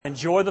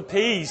Enjoy the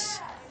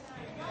peace.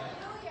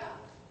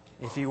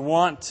 If you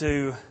want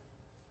to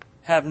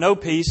have no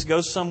peace, go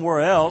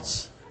somewhere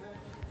else.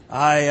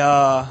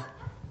 I'll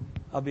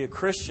be a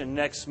Christian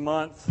next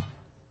month,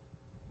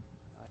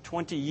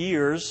 20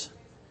 years.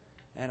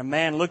 And a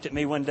man looked at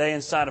me one day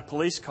inside a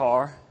police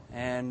car,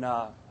 and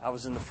I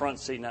was in the front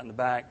seat, not in the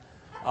back.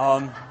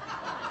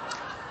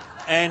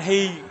 And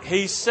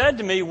he said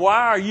to me,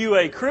 "Why are you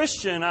a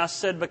Christian?" I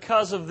said,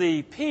 "Because of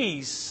the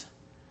peace."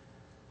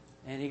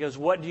 And he goes,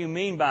 "What do you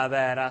mean by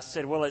that?" I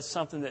said, "Well, it's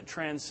something that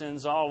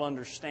transcends all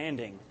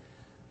understanding.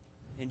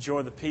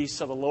 Enjoy the peace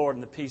of the Lord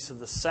and the peace of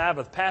the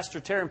Sabbath." Pastor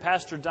Terry and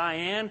Pastor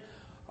Diane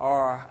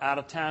are out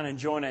of town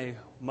enjoying a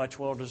much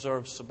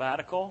well-deserved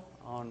sabbatical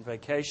on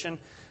vacation.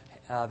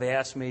 They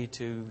asked me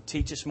to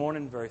teach this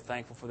morning. Very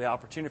thankful for the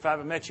opportunity. If I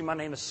haven't met you, my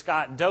name is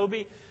Scott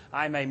Doby.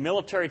 I'm a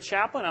military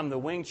chaplain. I'm the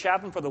wing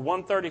chaplain for the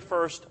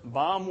 131st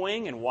Bomb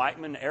Wing in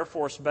Whiteman Air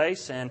Force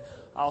Base, and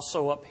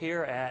also up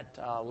here at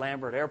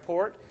Lambert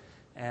Airport.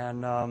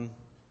 And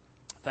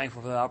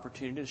thankful for the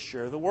opportunity to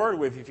share the Word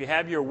with you. If you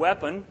have your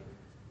weapon,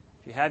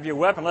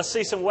 let's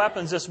see some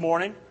weapons this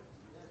morning.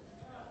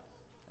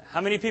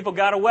 How many people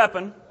got a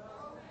weapon?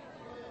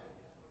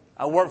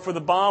 I work for the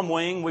bomb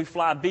wing. We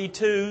fly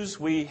B-2s.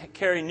 We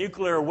carry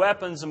nuclear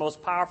weapons, the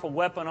most powerful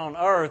weapon on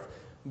earth,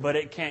 but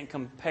it can't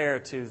compare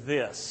to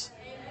this.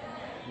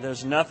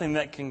 There's nothing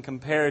that can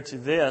compare to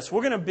this.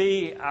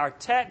 Our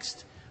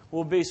text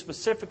will be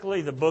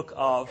specifically the book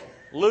of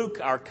Luke.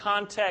 Our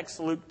context,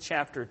 Luke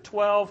chapter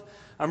 12.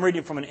 I'm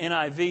reading from an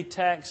NIV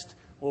text.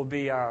 Will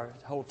be our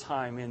whole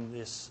time in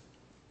this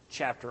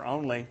chapter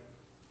only.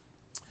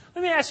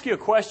 Let me ask you a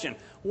question.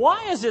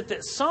 Why is it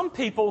that some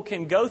people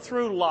can go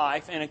through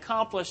life and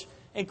accomplish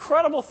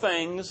incredible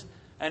things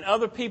and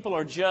other people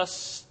are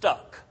just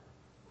stuck?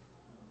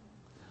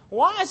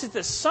 Why is it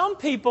that some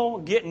people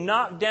get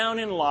knocked down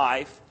in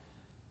life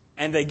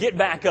and they get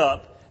back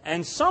up,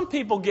 and some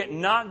people get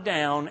knocked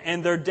down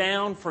and they're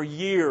down for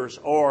years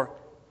or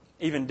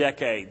even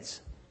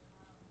decades?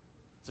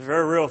 It's a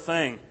very real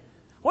thing.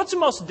 What's the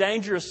most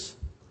dangerous,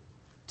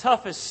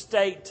 toughest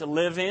state to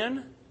live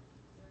in?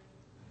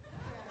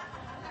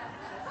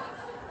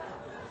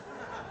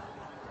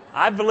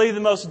 I believe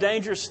the most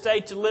dangerous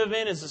state to live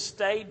in is a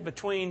state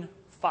between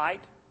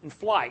fight and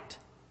flight.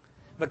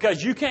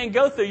 Because you can't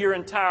go through your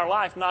entire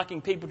life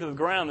knocking people to the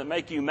ground that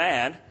make you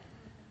mad.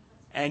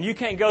 And you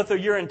can't go through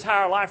your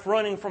entire life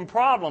running from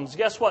problems.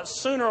 Guess what?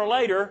 Sooner or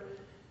later,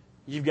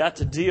 you've got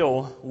to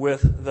deal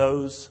with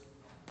those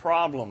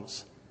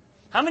problems.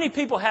 How many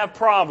people have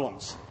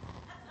problems?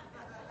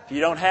 If you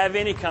don't have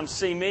any, come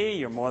see me.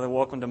 You're more than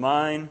welcome to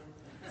mine.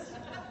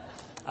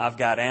 I've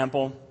got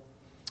ample.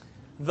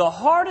 The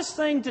hardest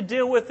thing to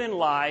deal with in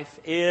life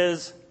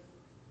is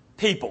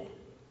people.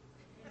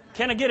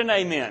 Can I get an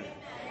amen?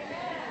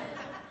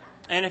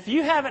 And if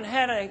you haven't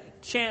had a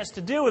chance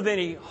to deal with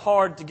any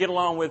hard to get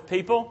along with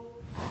people,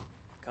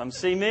 come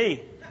see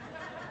me.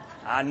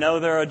 I know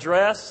their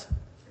address.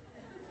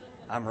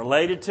 I'm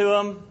related to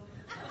them.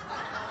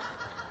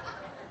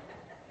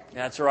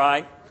 That's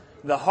right.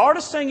 The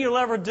hardest thing you'll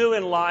ever do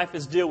in life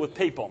is deal with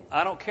people.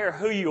 I don't care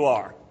who you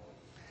are.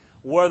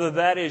 Whether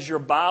that is your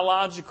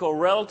biological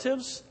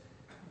relatives,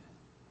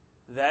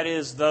 that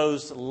is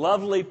those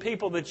lovely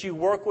people that you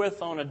work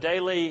with on a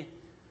daily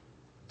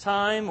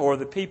time, or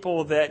the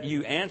people that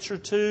you answer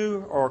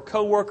to, or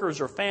coworkers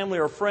or family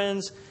or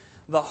friends.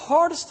 The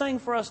hardest thing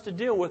for us to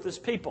deal with is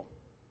people.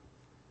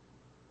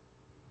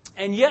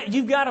 And yet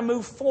you've got to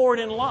move forward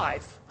in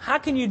life. How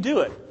can you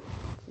do it?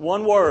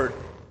 One word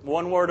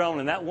only.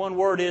 And that one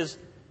word is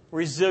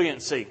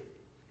resiliency.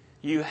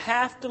 You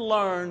have to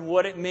learn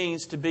what it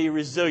means to be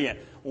resilient.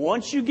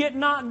 Once you get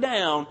knocked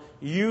down,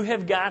 you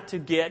have got to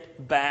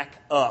get back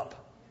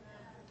up.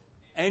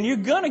 And you're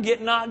going to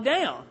get knocked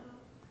down.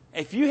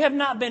 If you have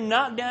not been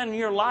knocked down in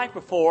your life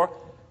before,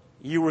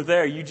 you were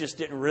there. You just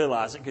didn't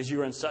realize it because you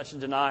were in such a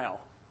denial.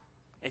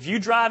 If you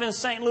drive in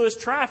St. Louis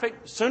traffic,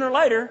 sooner or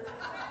later,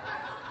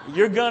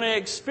 you're going to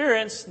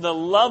experience the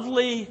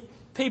lovely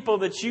people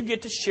that you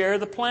get to share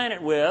the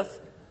planet with.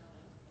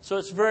 So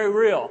it's very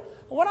real.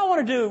 What I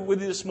want to do with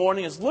you this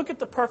morning is look at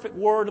the perfect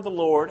Word of the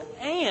Lord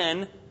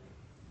and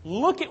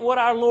look at what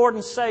our Lord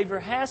and Savior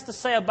has to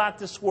say about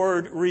this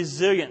word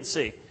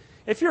resiliency.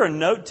 If you're a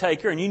note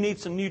taker and you need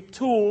some new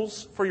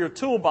tools for your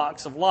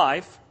toolbox of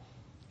life,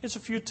 here's a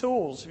few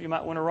tools you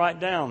might want to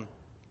write down.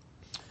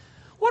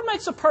 What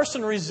makes a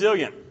person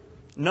resilient?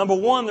 Number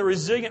one, the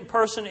resilient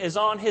person is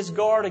on his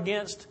guard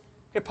against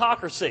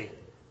hypocrisy.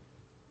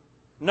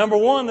 Number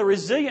one, the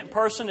resilient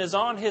person is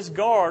on his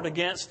guard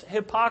against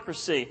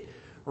hypocrisy.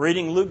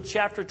 Reading Luke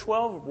chapter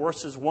 12,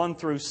 verses 1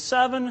 through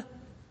 7.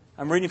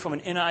 I'm reading from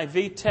an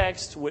NIV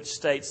text which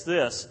states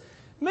this.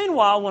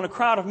 Meanwhile, when a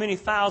crowd of many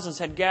thousands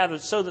had gathered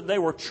so that they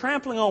were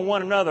trampling on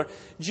one another,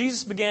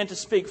 Jesus began to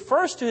speak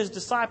first to His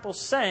disciples,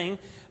 saying,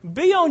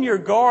 "Be on your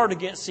guard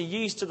against the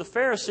yeast of the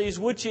Pharisees,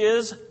 which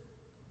is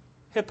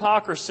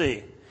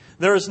hypocrisy.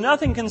 There is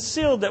nothing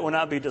concealed that will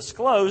not be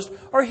disclosed,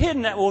 or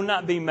hidden that will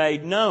not be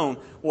made known.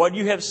 What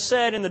you have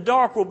said in the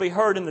dark will be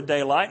heard in the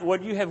daylight.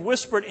 What you have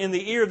whispered in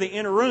the ear of the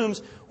inner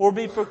rooms will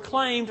be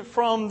proclaimed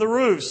from the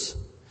roofs.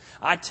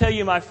 I tell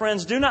you, my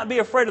friends, do not be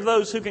afraid of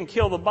those who can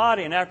kill the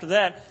body, and after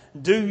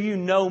that, do you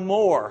no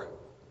more.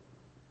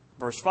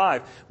 Verse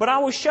 5, but I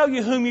will show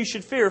you whom you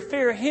should fear.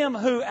 Fear him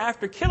who,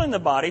 after killing the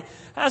body,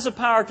 has the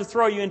power to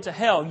throw you into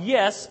hell.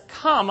 Yes,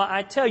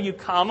 I tell you,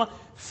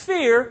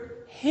 fear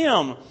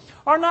him.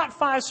 Are not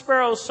 5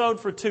 sparrows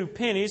sold for 2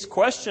 pennies? ?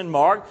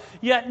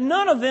 Yet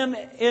none of them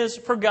is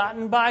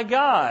forgotten by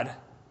God.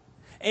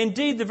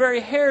 Indeed, the very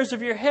hairs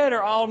of your head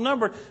are all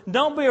numbered.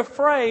 Don't be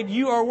afraid.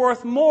 You are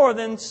worth more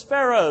than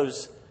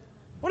sparrows.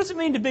 What does it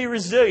mean to be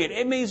resilient?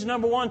 It means,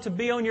 number one, to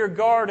be on your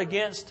guard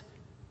against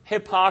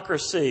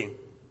hypocrisy.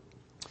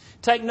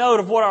 Take note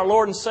of what our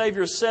Lord and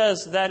Savior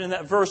says that in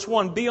that verse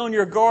 1. Be on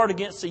your guard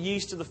against the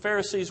yeast of the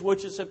Pharisees,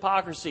 which is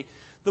hypocrisy.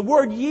 The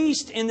word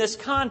yeast in this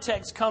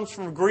context comes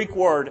from a Greek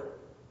word,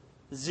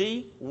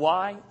 zyme,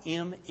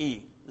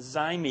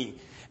 zyme.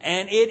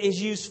 And it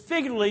is used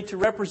figuratively to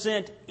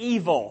represent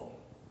evil,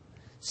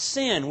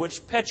 sin,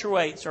 which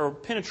penetrates,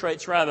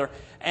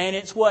 and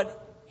it's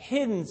what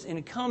hiddens and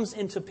it comes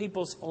into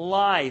people's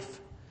life.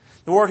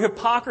 The word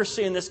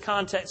hypocrisy in this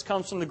context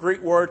comes from the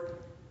Greek word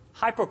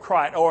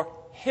hypocrite or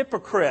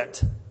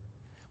hypocrite,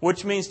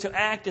 which means to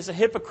act as a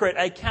hypocrite,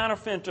 a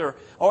counterfeiter,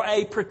 or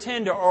a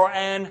pretender, or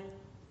an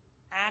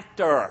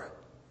actor.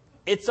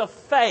 It's a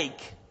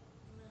fake.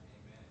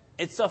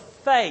 It's a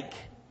fake.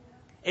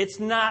 It's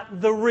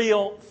not the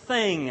real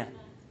thing.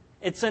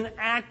 It's an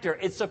actor.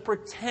 It's a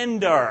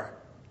pretender.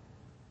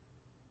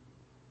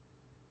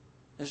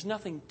 There's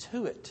nothing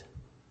to it.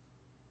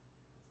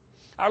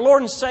 Our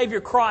Lord and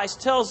Savior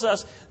Christ tells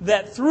us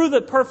that through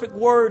the perfect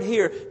word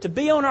here, to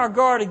be on our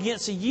guard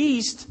against the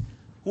yeast,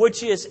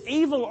 which is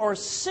evil or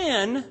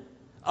sin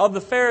of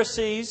the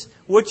Pharisees,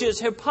 which is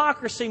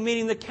hypocrisy,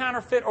 meaning the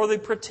counterfeit or the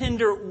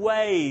pretender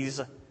ways.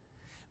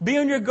 Be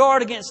on your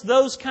guard against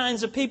those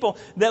kinds of people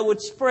that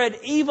would spread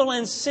evil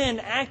and sin,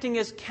 acting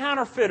as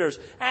counterfeiters,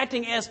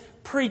 acting as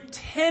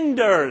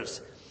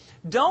pretenders.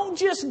 Don't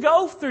just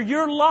go through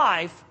your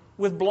life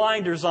with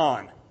blinders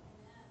on.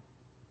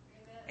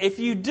 If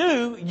you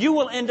do, you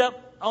will end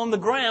up on the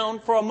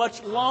ground for a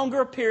much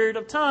longer period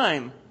of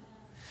time.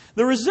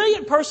 The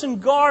resilient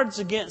person guards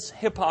against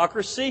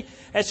hypocrisy.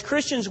 As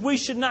Christians, we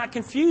should not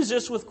confuse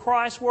this with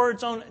Christ's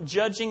words on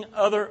judging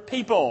other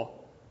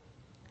people.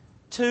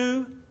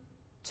 2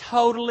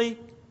 totally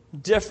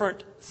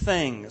different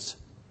things.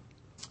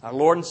 Our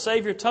Lord and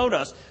Savior told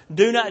us,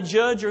 do not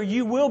judge or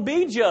you will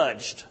be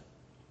judged.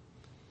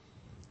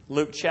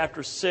 Luke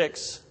chapter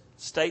 6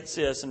 states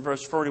this in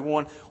verse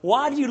 41.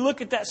 Why do you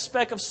look at that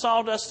speck of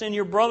sawdust in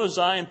your brother's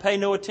eye and pay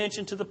no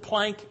attention to the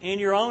plank in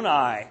your own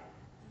eye?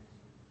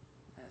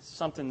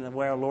 Something the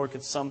way our Lord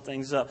could sum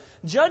things up.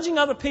 Judging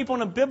other people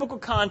in a biblical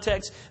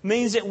context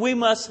means that we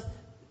must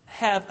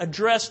have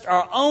addressed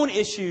our own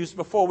issues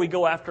before we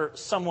go after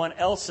someone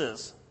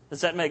else's.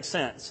 Does that make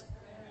sense?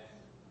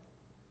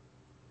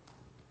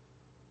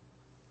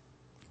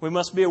 We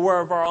must be aware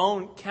of our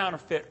own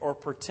counterfeit or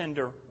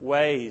pretender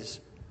ways,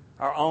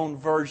 our own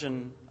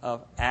version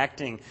of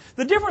acting.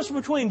 The difference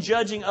between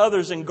judging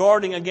others and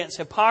guarding against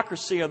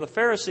hypocrisy of the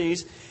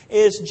Pharisees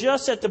is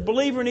just that the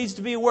believer needs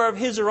to be aware of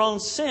his or her own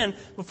sin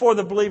before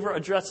the believer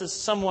addresses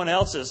someone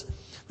else's.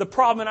 The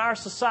problem in our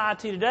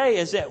society today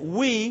is that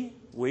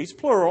we's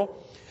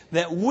plural,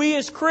 that we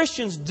as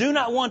Christians do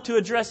not want to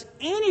address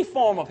any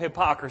form of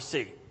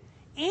hypocrisy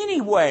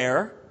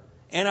anywhere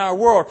in our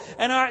world.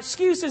 And our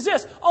excuse is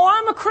this: oh,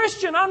 I'm a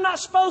Christian, I'm not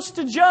supposed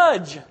to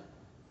judge.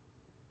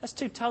 That's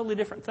 2 totally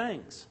different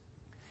things.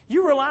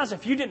 You realize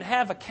if you didn't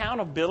have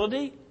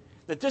accountability,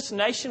 that this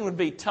nation would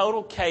be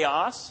total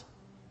chaos?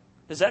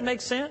 Does that make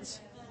sense?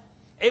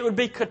 It would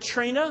be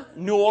Katrina,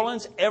 New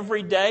Orleans,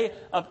 every day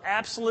of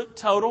absolute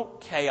total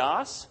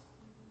chaos.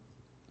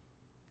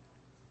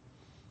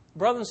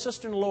 Brother and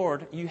sister in the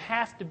Lord, you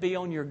have to be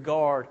on your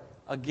guard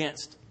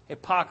against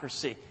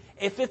hypocrisy.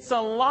 If it's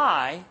a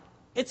lie,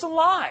 it's a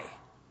lie.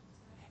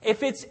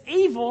 If it's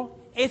evil,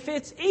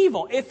 it's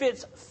evil. If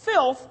it's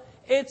filth,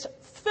 it's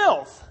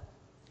filth.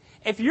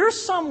 If you're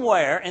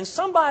somewhere and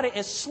somebody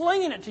is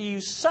slinging it to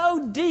you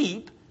so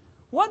deep,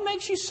 what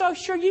makes you so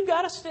sure you've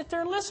got to sit there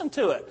and listen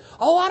to it?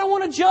 Oh, I don't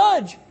want to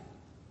judge.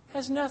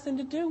 Has nothing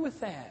to do with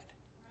that.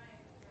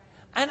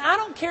 And I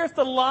don't care if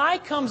the lie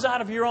comes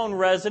out of your own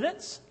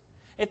residence,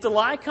 if the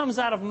lie comes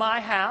out of my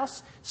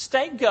house,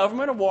 state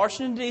government of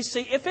Washington,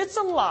 D.C., if it's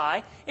a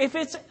lie, if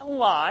it's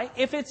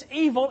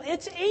evil,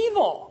 it's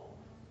evil.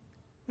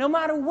 No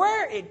matter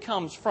where it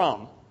comes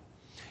from.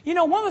 You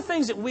know, one of the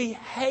things that we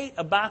hate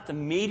about the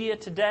media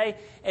today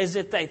is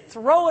that they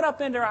throw it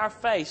up into our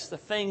face, the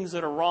things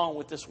that are wrong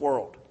with this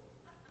world.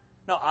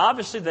 Now,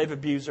 obviously, they've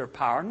abused their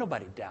power.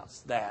 Nobody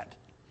doubts that.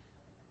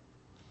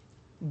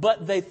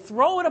 But they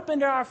throw it up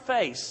into our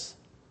face,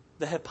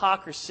 the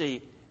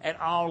hypocrisy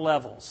at all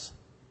levels.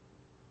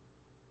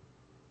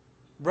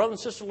 Brother and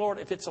sister, Lord,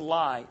 if it's a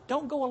lie,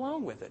 don't go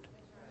along with it.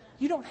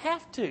 You don't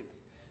have to.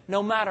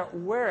 no matter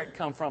where it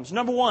comes from. So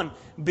number one,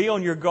 be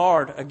on your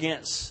guard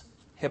against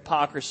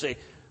hypocrisy.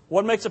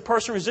 What makes a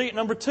person resilient?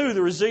 Number two,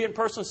 the resilient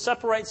person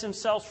separates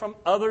himself from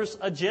others'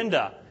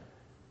 agenda.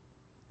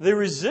 The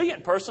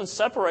resilient person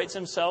separates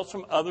himself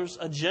from others'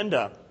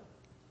 agenda.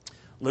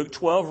 Luke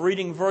 12,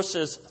 reading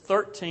verses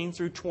 13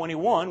 through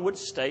 21, would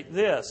state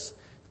this.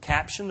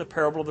 Caption, the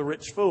parable of the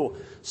rich fool.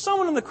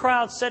 Someone in the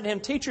crowd said to him,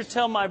 "Teacher,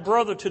 tell my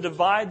brother to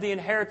divide the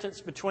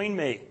inheritance between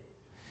me."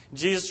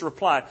 Jesus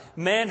replied,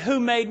 "Man, who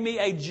made me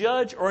a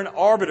judge or an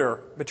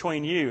arbiter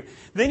between you?"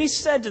 Then he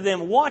said to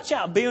them, "Watch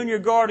out, be on your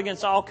guard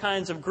against all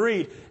kinds of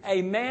greed.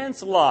 A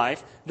man's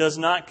life does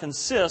not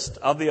consist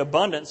of the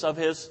abundance of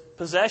his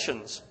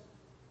possessions."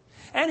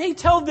 And he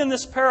told them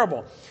this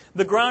parable.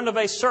 The ground of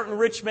a certain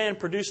rich man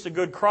produced a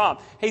good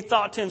crop. He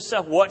thought to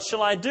himself, "What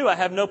shall I do? I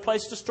have no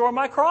place to store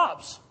my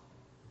crops."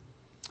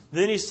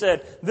 Then he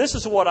said, "This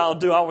is what I'll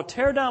do. I will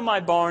tear down my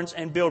barns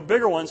and build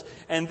bigger ones,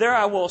 and there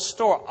I will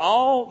store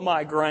all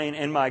my grain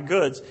and my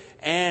goods.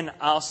 And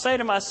I'll say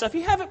to myself,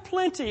 you have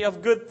plenty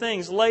of good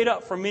things laid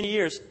up for many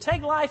years.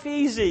 Take life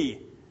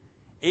easy.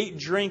 Eat,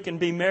 drink, and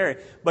be merry."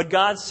 But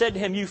God said to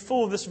him, "You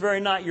fool, this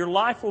very night your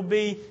life will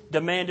be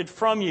demanded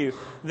from you.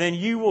 Then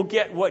you will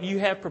get what you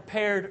have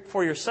prepared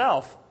for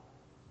yourself.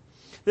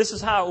 This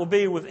is how it will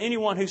be with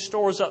anyone who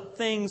stores up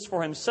things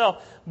for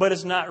himself, but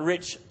is not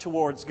rich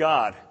towards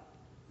God."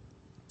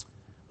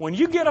 When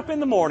you get up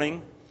in the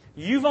morning,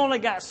 you've only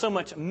got so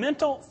much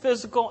mental,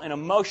 physical, and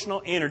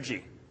emotional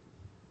energy.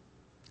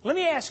 Let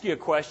me ask you a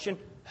question.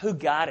 Who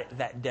got it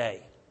that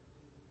day?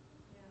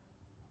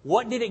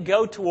 What did it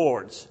go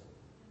towards?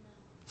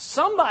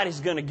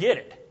 Somebody's going to get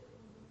it.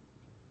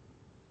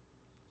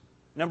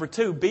 Number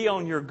two, be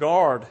on your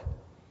guard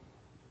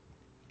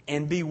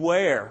and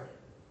beware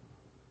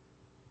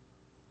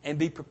and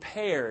be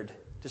prepared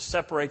to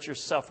separate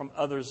yourself from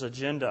others'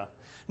 agenda.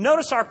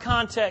 Notice our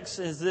context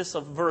is this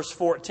of verse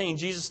 14.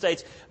 Jesus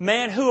states,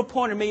 "Man, who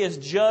appointed me as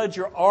judge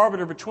or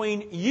arbiter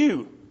between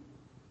you?"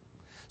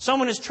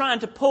 Someone is trying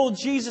to pull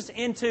Jesus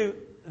into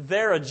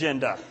their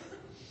agenda.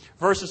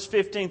 Verses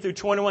 15 through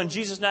 21,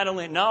 Jesus not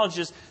only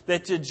acknowledges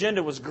that the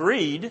agenda was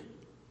greed,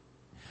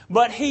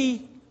 but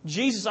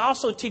Jesus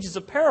also teaches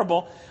a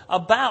parable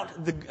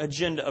about the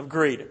agenda of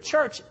greed.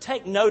 Church,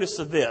 take notice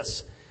of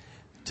this,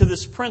 to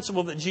this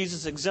principle that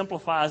Jesus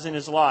exemplifies in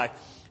His life.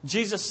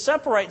 Jesus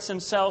separates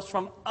Himself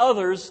from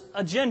others'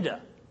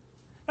 agenda.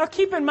 Now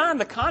keep in mind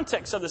the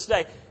context of this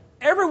day.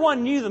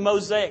 Everyone knew the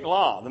Mosaic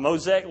Law. The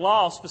Mosaic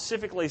Law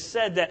specifically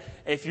said that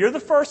if you're the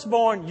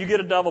firstborn, you get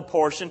a double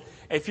portion.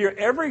 If you're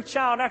every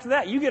child after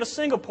that, you get a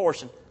single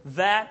portion.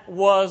 That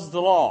was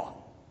the law.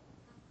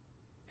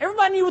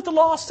 Everybody knew what the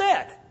law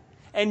said.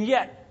 And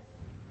yet,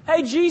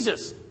 hey,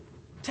 Jesus,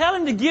 tell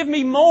Him to give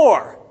me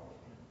more,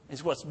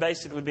 is what's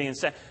basically being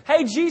said.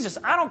 Hey, Jesus,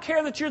 I don't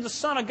care that you're the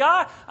Son of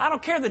God. I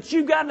don't care that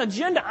you've got an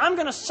agenda. I'm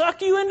going to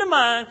suck you into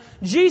mine.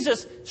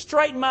 Jesus,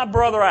 straighten my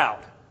brother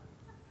out.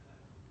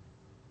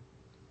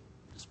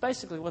 That's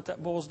basically what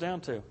that boils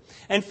down to.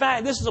 In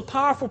fact, this is a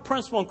powerful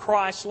principle in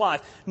Christ's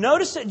life.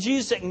 Notice that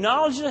Jesus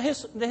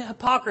acknowledges the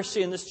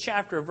hypocrisy in this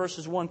chapter of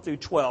verses 1 through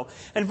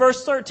 12. In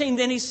verse 13,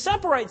 then He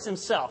separates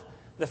Himself.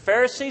 The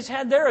Pharisees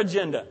had their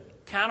agenda,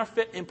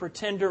 counterfeit and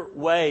pretender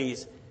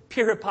ways,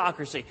 pure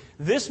hypocrisy.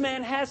 This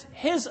man has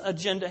his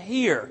agenda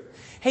here.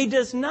 He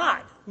does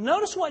not,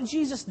 notice what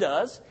Jesus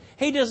does,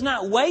 He does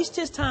not waste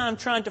His time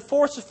trying to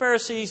force the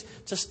Pharisees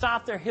to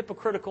stop their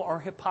hypocritical or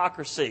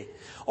hypocrisy.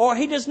 Or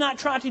He does not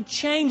try to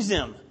change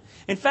them.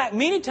 In fact,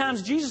 many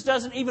times Jesus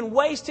doesn't even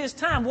waste His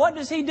time. What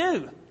does He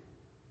do?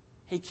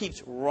 He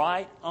keeps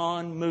right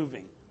on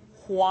moving.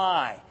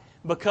 Why?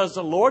 Because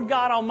the Lord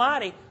God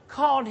Almighty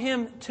called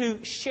Him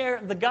to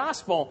share the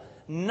gospel,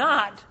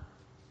 not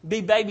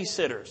be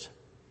babysitters.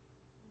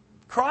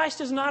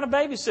 Christ is not a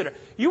babysitter.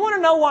 You want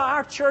to know why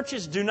our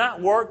churches do not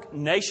work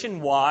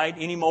nationwide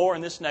anymore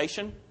in this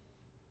nation?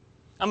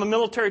 I'm a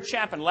military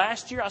chaplain.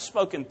 Last year I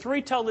spoke in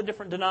 3 totally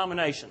different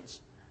denominations.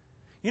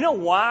 You know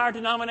why our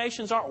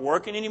denominations aren't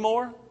working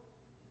anymore?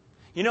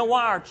 You know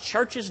why our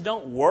churches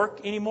don't work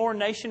anymore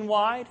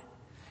nationwide?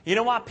 You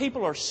know why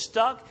people are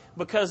stuck?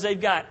 Because they've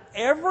got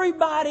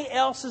everybody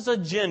else's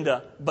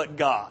agenda but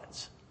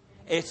God's.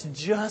 It's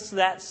just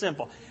that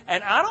simple.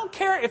 And I don't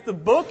care if the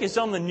book is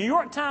on the New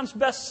York Times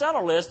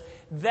bestseller list.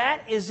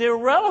 That is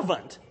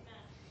irrelevant.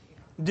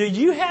 Do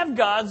you have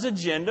God's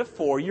agenda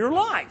for your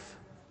life?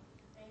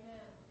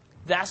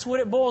 That's what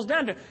it boils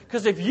down to.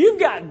 Because if you've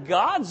got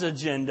God's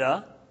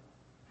agenda,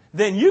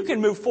 then you can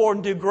move forward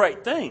and do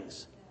great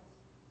things.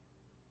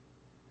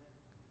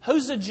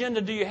 Whose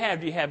agenda do you have?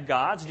 Do you have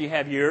God's? Do you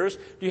have yours?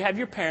 Do you have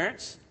your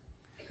parents'?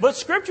 But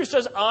Scripture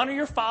says, honor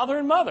your father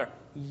and mother.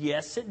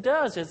 Yes, it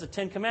does, as the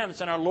 10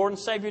 Commandments. And our Lord and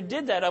Savior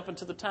did that up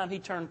until the time He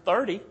turned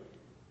 30.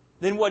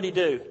 Then what did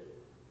He do?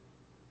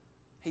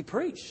 He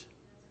preached.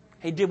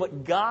 He did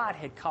what God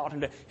had called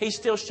Him to. He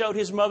still showed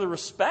His mother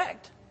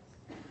respect.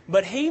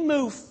 But He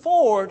moved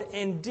forward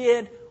and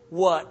did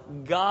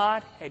what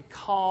God had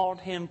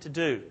called Him to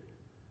do.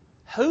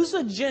 Whose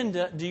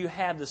agenda do you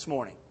have this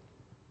morning?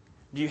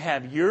 Do you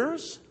have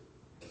yours?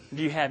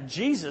 Do you have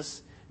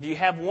Jesus? if you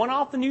have one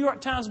off the New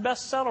York Times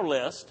bestseller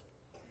list,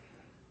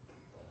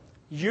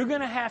 you're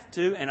going to have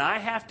to, and I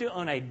have to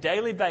on a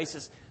daily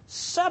basis,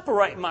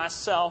 separate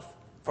myself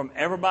from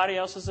everybody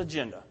else's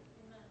agenda.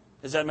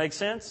 Does that make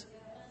sense?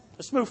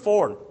 Let's move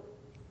forward.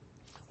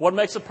 What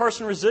makes a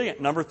person resilient?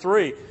 Number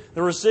 3,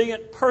 the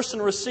resilient person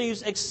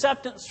receives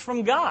acceptance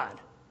from God.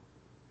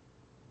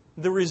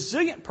 The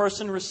resilient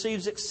person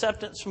receives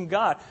acceptance from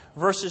God.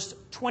 Verses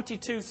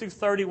 22 through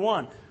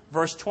 31.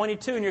 Verse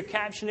 22 in your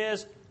caption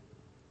is,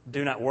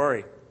 do not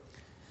worry.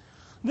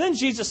 Then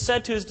Jesus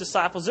said to His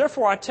disciples,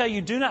 therefore I tell you,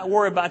 do not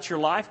worry about your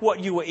life, what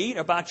you will eat,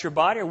 about your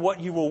body, or what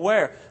you will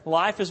wear.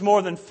 Life is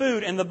more than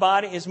food, and the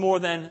body is more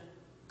than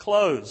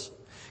clothes.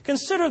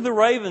 Consider the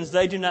ravens,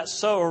 they do not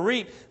sow or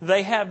reap.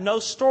 They have no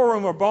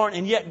storeroom or barn,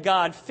 and yet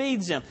God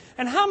feeds them.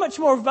 And how much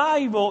more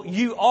valuable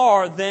you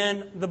are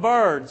than the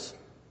birds.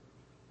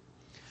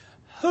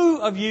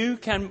 Who of you,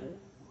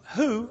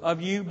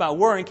 by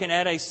worrying, can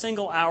add a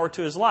single hour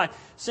to his life?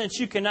 Since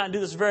you cannot do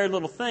this very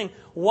little thing,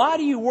 why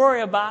do you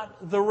worry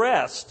about the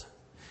rest?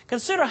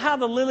 Consider how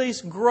the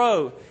lilies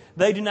grow.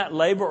 They do not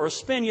labor or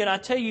spin, yet I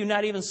tell you,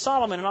 not even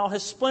Solomon in all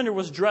his splendor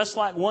was dressed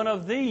like one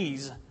of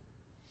these.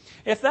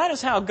 If that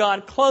is how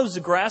God clothes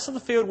the grass of the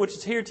field, which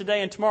is here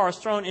today and tomorrow is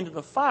thrown into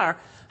the fire,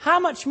 how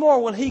much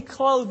more will He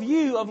clothe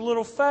you of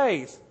little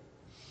faith?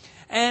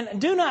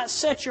 And do not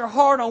set your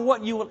heart on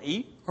what you will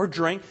eat or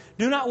drink.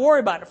 Do not worry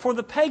about it, for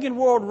the pagan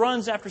world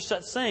runs after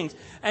such things,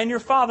 and your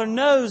Father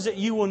knows that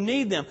you will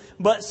need them.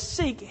 But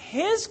seek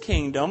His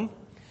kingdom,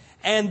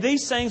 and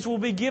these things will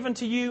be given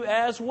to you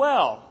as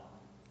well.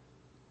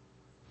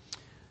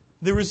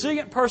 The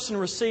resilient person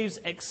receives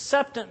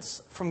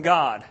acceptance from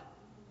God.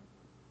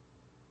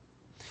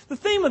 The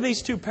theme of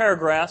these 2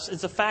 paragraphs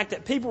is the fact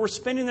that people were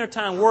spending their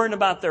time worrying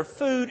about their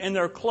food and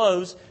their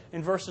clothes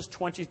in verses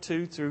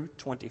 22 through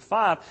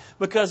 25,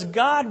 because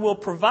God will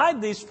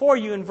provide these for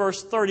you in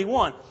verse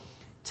 31.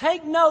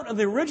 Take note of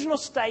the original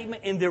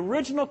statement in the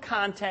original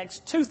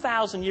context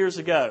 2,000 years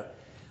ago.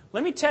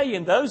 Let me tell you,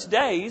 in those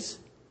days,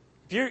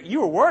 you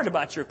were worried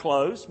about your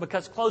clothes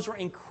because clothes were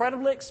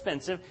incredibly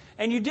expensive,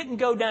 and you didn't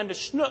go down to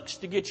Schnucks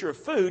to get your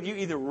food. You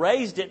either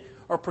raised it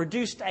or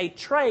produced a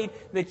trade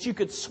that you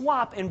could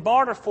swap and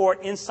barter for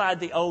it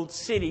inside the old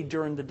city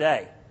during the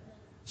day.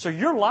 So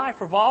your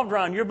life revolved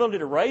around your ability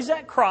to raise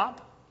that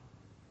crop,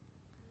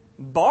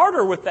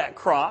 barter with that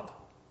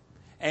crop,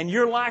 and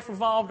your life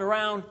revolved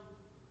around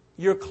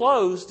your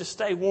clothes to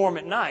stay warm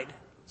at night.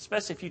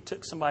 Especially if you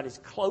took somebody's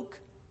cloak,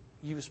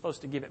 you were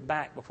supposed to give it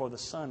back before the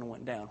sun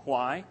went down.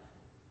 Why?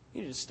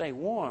 You needed to stay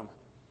warm.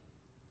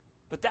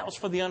 But that was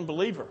for the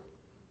unbeliever.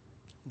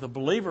 The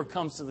believer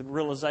comes to the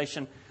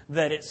realization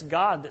that it's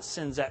God that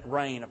sends that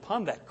rain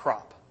upon that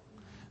crop.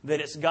 That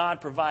it's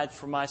God provides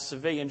for my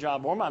civilian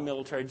job or my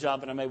military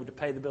job, and I'm able to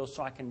pay the bills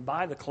so I can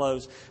buy the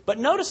clothes. But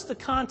notice the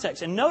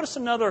context, and notice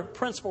another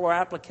principle or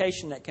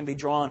application that can be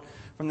drawn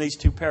from these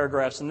 2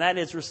 paragraphs, and that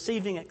is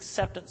receiving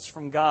acceptance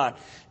from God.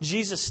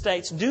 Jesus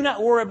states, do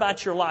not worry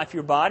about your life,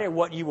 your body, or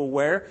what you will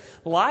wear.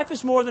 Life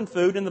is more than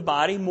food, and the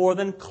body more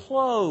than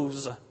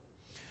clothes.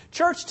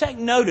 Church, take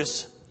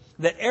notice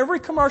that every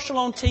commercial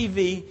on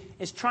TV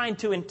is trying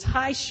to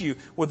entice you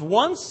with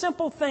one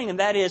simple thing, and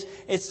that is,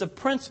 it's the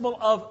principle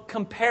of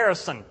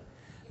comparison.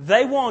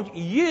 They want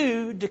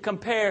you to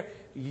compare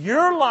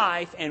your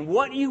life and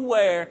what you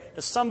wear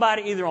to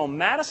somebody either on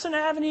Madison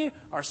Avenue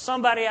or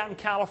somebody out in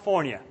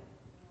California.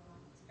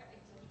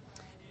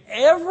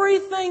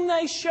 Everything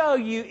they show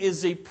you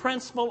is the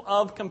principle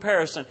of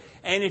comparison.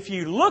 And if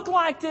you look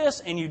like this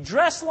and you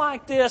dress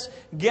like this,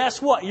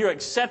 guess what? You're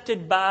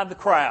accepted by the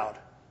crowd.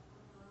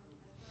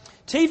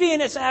 TV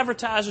and its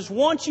advertisers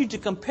want you to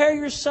compare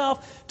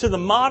yourself to the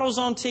models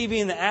on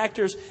TV and the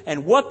actors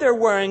and what they're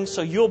wearing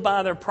so you'll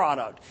buy their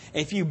product.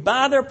 If you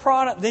buy their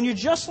product, then you're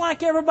just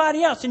like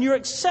everybody else and you're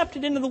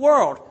accepted into the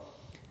world.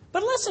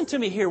 But listen to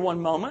me here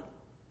one moment.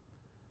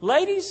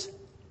 Ladies,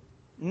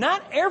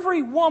 not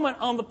every woman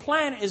on the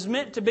planet is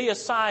meant to be a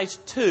size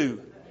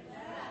 2.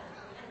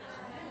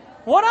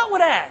 What up with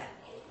that?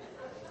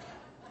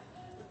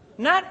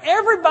 Not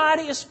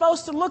everybody is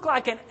supposed to look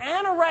like an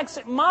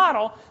anorexic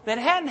model that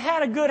hadn't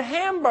had a good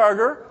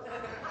hamburger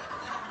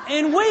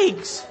in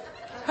weeks.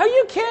 Are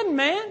you kidding,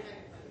 man?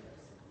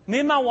 Me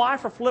and my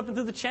wife are flipping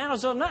through the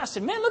channels the other night. I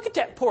said, man, look at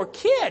that poor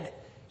kid.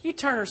 You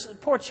turn her,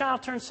 poor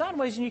child turns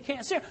sideways and you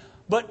can't see her.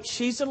 But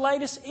she's the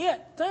latest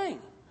thing.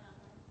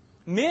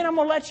 Men, I'm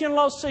going to let you in a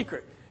little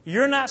secret.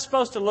 You're not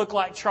supposed to look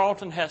like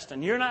Charlton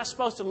Heston. You're not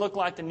supposed to look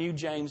like the new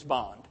James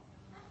Bond.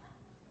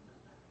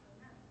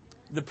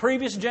 The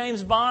previous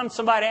James Bond,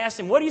 somebody asked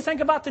him, what do you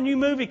think about the new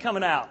movie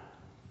coming out?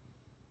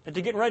 That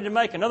they're getting ready to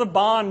make another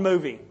Bond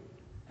movie.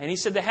 And he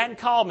said, they hadn't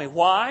called me.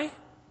 Why?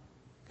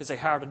 Because they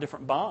hired a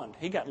different Bond.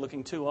 He got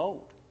looking too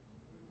old.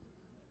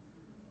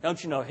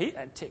 Don't you know,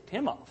 that ticked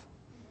him off.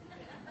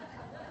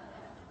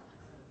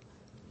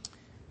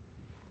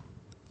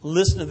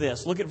 Listen to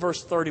this. Look at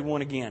verse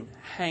 31 again.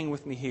 Hang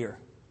with me here.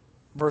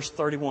 Verse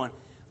 31.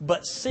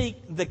 But seek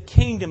the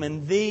kingdom,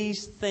 and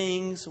these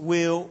things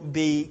will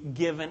be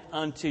given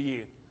unto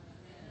you.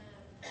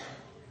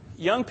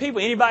 Young people,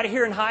 anybody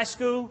here in high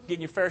school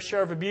getting your fair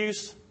share of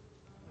abuse?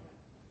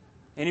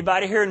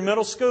 Anybody here in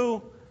middle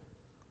school?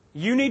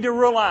 You need to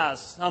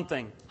realize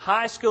something.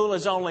 High school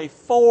is only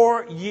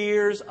 4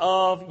 years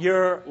of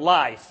your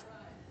life.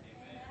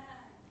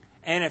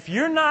 And if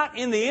you're not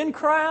in the in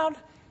crowd,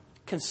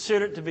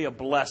 consider it to be a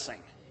blessing.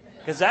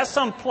 Because that's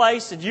some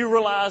place that you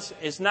realize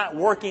is not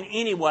working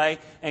anyway,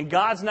 and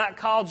God's not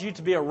called you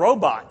to be a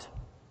robot.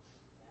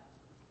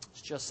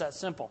 It's just that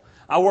simple.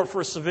 I work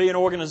for a civilian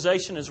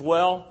organization as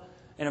well,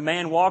 and a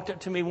man walked up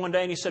to me one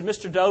day and he said,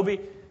 "Mr.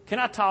 Doby, can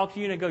I talk to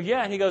you?" And I go,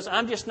 "Yeah." And he goes,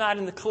 "I'm just not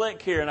in the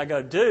clique here." And I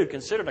go, "Dude,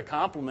 consider it a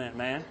compliment,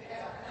 man."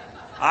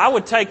 I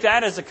would take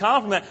that as a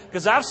compliment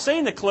because I've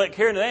seen the clique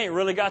here and they ain't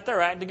really got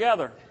their act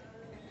together.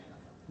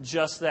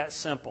 Just that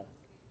simple.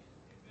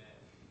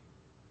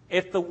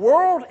 If the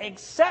world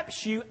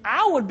accepts you,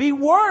 I would be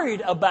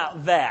worried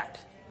about that.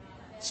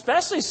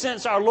 Especially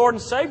since our Lord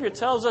and Savior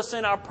tells us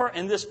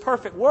in this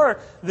perfect word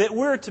that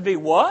we're to be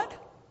what?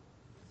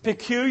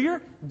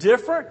 Peculiar,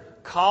 different,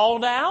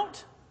 called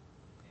out.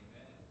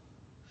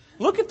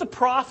 Look at the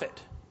prophet.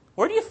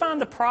 Where do you find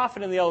the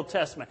prophet in the Old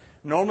Testament?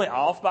 Normally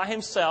off by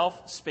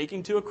himself,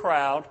 speaking to a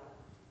crowd,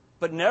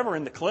 but never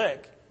in the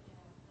clique.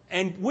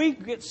 And we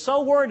get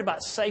so worried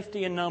about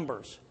safety in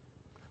numbers.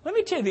 Let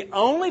me tell you, the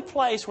only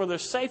place where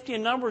there's safety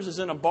in numbers is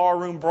in a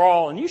barroom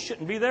brawl, and you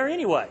shouldn't be there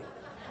anyway.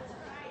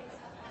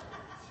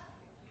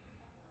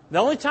 The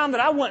only time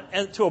that I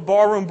went to a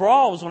barroom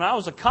brawl was when I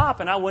was a cop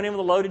and I went in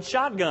with a loaded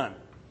shotgun.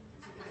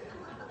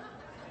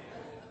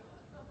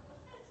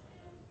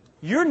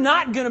 You're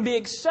not going to be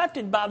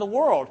accepted by the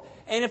world.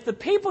 And if the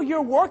people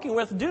you're working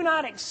with do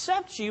not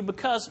accept you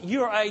because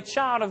you're a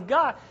child of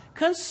God,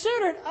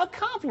 consider it a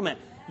compliment.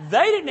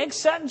 They didn't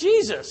accept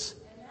Jesus.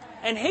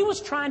 And He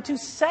was trying to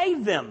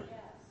save them.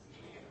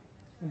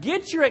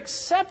 Get your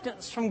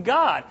acceptance from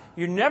God.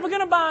 You're never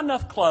going to buy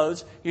enough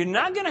clothes. You're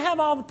not going to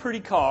have all the pretty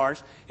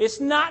cars. It's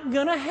not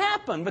going to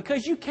happen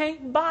because you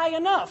can't buy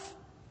enough.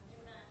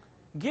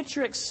 Get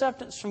your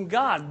acceptance from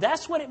God.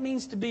 That's what it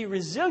means to be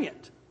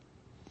resilient.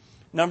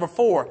 Number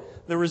 4,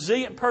 the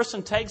resilient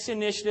person takes the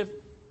initiative.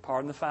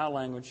 Pardon the foul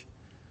language.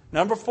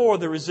 Number 4,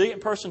 the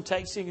resilient person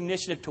takes the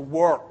initiative to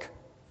work.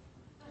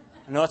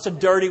 I know it's a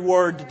dirty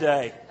word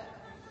today.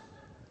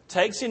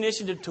 Takes the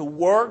initiative to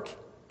work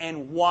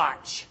and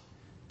watch.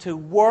 To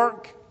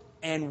work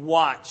and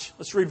watch.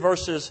 Let's read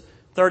verses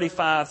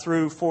 35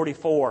 through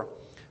 44.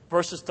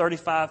 Verses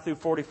 35 through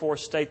 44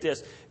 state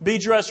this. "Be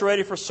dressed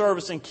ready for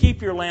service and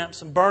keep your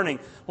lamps burning,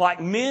 like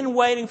men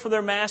waiting for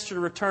their master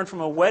to return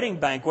from a wedding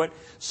banquet,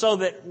 so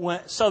that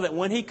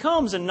when he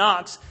comes and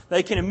knocks,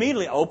 they can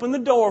immediately open the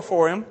door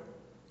for him.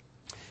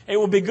 It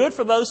will be good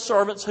for those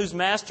servants whose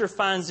master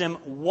finds them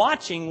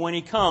watching when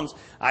he comes.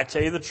 I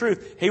tell you the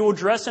truth, he will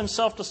dress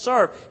himself to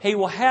serve. He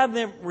will have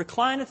them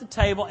recline at the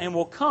table and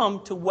will come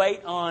to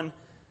wait on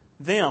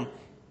them.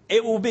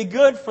 It will be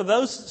good for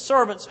those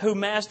servants whose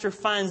master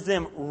finds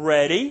them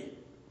ready,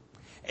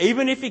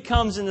 even if he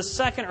comes in the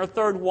second or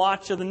third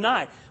watch of the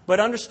night. But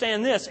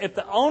understand this, if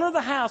the owner of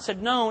the house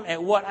had known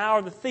at what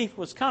hour the thief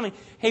was coming,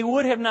 he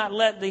would have not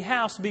let the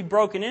house be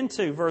broken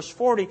into." Verse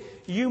 40,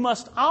 "You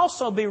must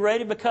also be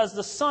ready because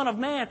the Son of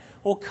Man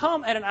will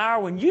come at an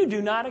hour when you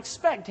do not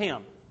expect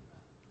Him."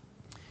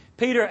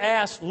 Peter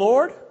asked,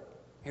 "Lord,"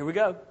 here we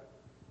go.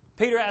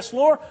 Peter asked,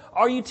 "Lord,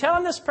 are you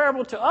telling this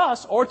parable to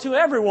us or to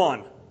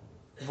everyone?"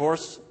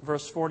 Verse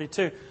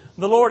 42.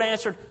 The Lord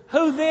answered,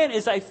 "Who then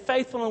is a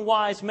faithful and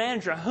wise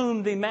manager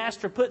whom the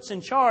master puts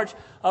in charge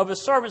of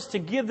his servants to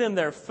give them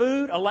their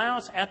food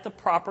allowance at the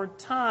proper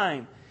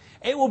time?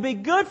 It will be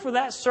good for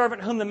that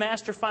servant whom the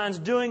master finds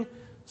doing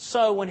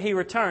so when he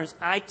returns.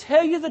 I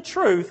tell you the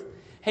truth,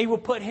 he will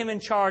put him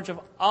in charge of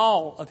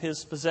all of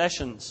his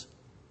possessions."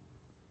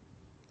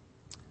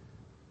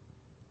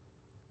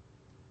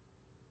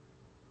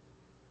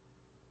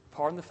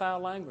 Pardon the foul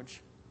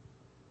language.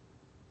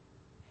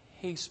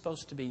 He's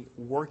supposed to be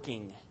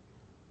working.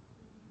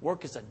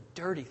 Work is a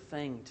dirty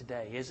thing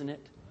today, isn't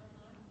it?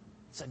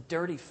 It's a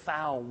dirty,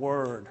 foul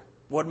word.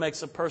 What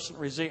makes a person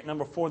resilient?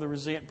 Number 4, the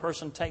resilient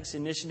person takes the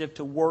initiative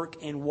to work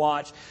and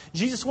watch.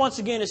 Jesus once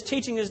again is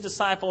teaching His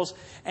disciples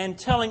and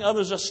telling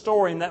others a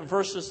story in that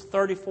verses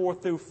 34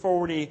 through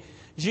 40.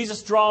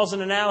 Jesus draws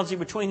an analogy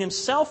between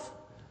himself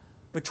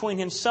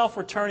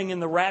returning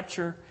in the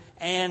rapture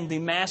and the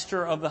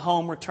master of the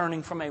home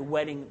returning from a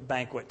wedding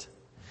banquet.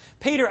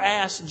 Peter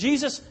asked,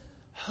 "Jesus,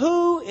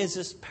 who is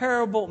this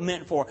parable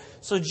meant for?"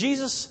 So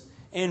Jesus,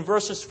 in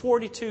verses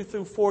 42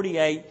 through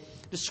 48,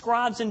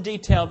 describes in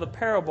detail the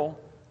parable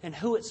and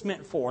who it's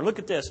meant for. Look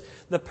at this.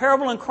 The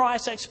parable and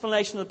Christ's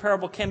explanation of the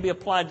parable can be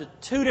applied to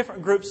 2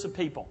 different groups of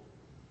people.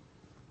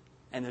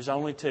 And there's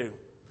only 2.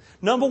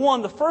 Number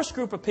 1, the first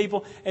group of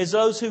people is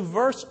those who,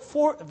 verse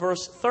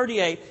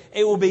 38,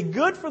 "It will be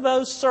good for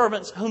those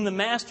servants whom the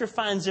master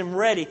finds them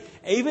ready,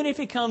 even if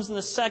he comes in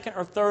the second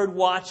or third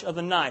watch of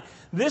the night."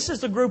 This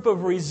is the group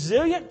of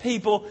resilient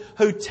people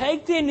who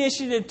take the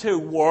initiative to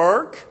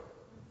work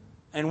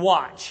and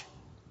watch.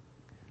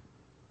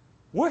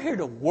 We're here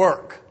to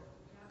work.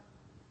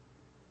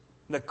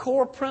 The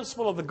core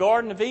principle of the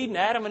Garden of Eden,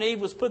 Adam and Eve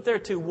was put there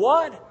to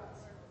what?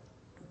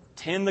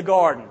 Tend the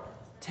garden.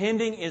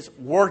 Tending is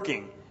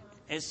working.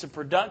 It's the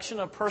production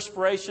of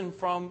perspiration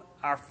from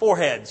our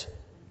foreheads.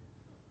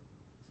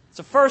 It's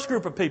the first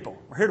group of people.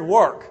 We're here to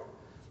work.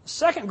 The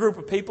second group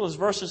of people is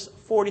verses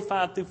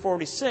 45 through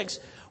 46,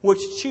 which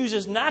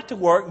chooses not to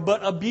work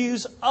but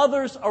abuse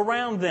others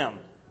around them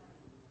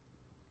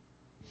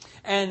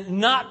and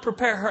not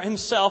prepare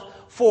himself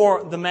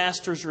for the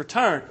master's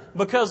return,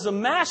 because the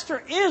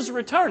master is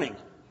returning.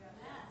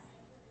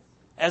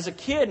 As a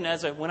kid, and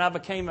as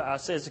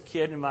a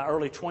kid in my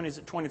early 20s,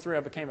 at 23,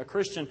 I became a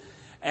Christian,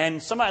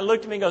 and somebody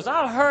looked at me and goes,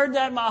 "I've heard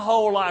that my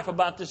whole life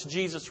about this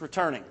Jesus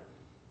returning."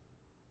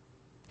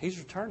 He's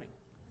returning.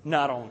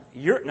 Not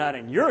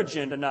in your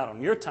agenda, not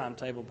on your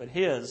timetable, but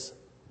His.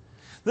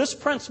 This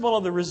principle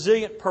of the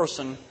resilient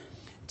person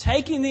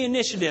taking the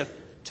initiative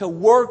to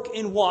work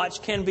and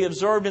watch can be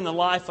observed in the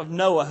life of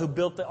Noah, who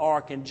built the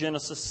ark in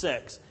Genesis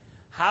 6.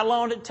 How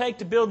long did it take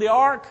to build the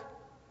ark?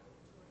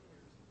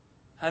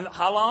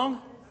 How long?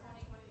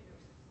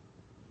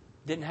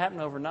 Didn't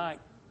happen overnight.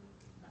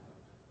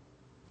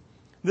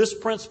 This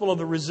principle of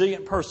the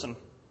resilient person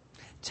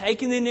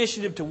taking the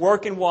initiative to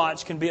work and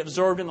watch can be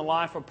observed in the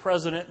life of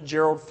President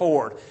Gerald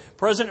Ford.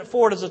 President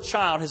Ford, as a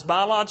child, his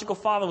biological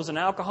father was an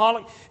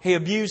alcoholic. He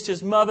abused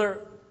his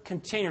mother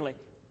continually.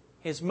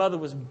 His mother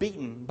was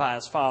beaten by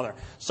his father.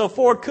 So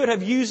Ford could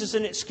have used as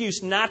an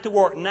excuse not to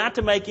work, not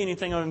to make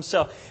anything of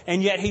himself.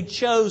 And yet he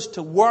chose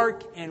to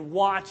work and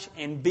watch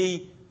and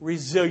be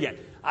resilient.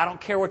 I don't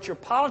care what your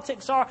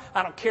politics are.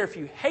 I don't care if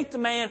you hate the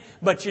man.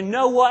 But you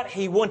know what?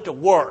 He went to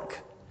work.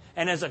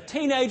 And as a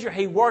teenager,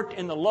 he worked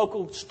in the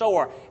local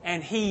store.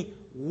 And he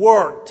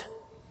worked.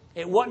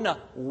 It wasn't a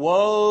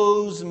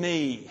woe's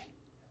me.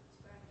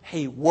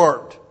 He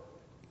worked.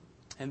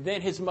 And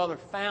then his mother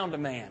found a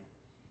man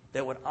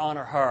that would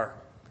honor her.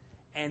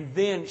 And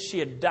then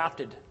she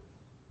adopted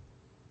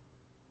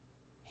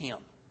him.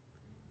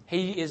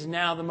 He is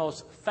now the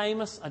most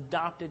famous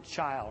adopted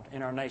child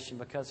in our nation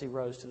because he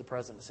rose to the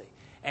presidency.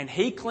 And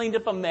he cleaned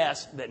up a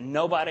mess that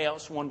nobody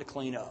else wanted to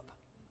clean up.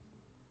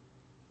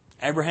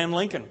 Abraham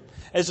Lincoln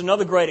is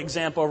another great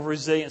example of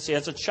resiliency.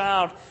 As a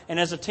child and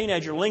as a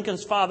teenager,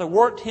 Lincoln's father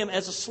worked him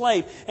as a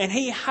slave, and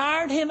he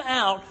hired him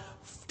out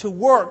to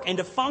work and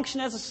to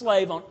function as a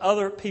slave on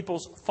other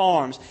people's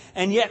farms.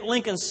 And yet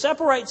Lincoln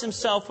separates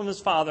himself from his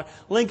father.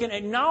 Lincoln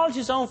acknowledges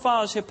his own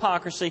father's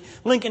hypocrisy.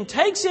 Lincoln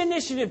takes the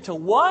initiative to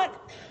what?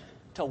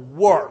 To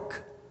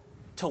work.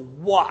 To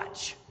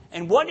watch.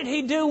 And what did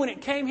he do when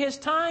it came his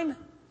time?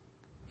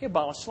 He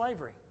abolished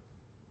slavery.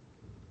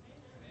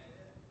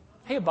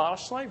 He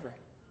abolished slavery.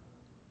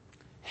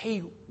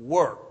 He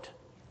worked.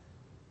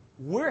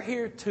 We're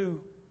here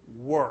to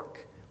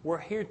work. We're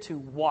here to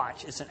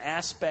watch. It's an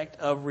aspect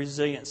of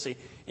resiliency.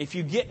 If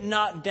you get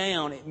knocked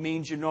down, it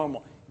means you're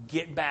normal.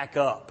 Get back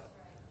up.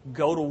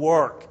 Go to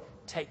work.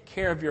 Take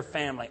care of your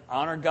family.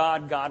 Honor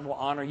God, God will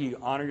honor you.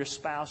 Honor your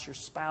spouse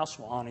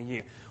will honor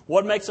you.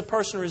 What makes a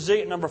person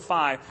resilient? Number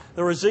 5,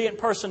 the resilient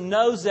person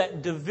knows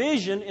that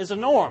division is a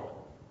norm.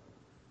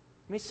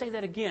 Let me say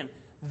that again.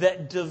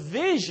 That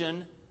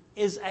division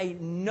is a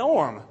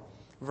norm.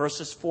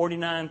 Verses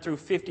 49 through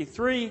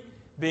 53,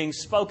 being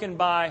spoken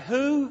by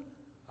who?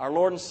 Our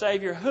Lord and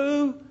Savior,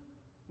 who?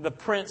 The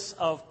Prince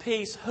of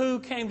Peace. Who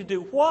came to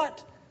do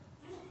what?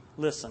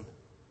 Listen,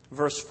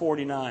 verse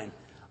 49.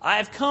 I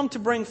have come to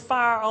bring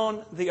fire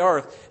on the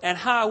earth, and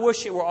how I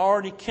wish it were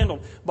already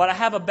kindled. But I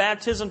have a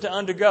baptism to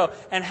undergo,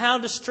 and how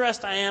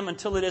distressed I am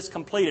until it is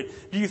completed.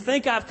 Do you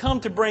think I've come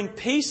to bring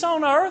peace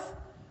on earth?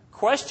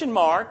 Question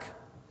mark.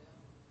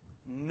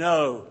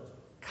 No,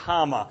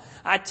 comma.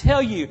 I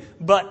tell you,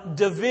 but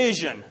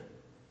division.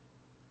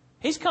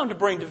 He's come to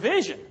bring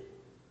division.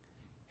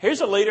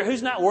 Here's a leader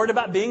who's not worried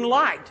about being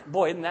liked.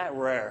 Boy, isn't that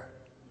rare?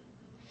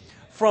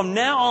 From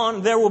now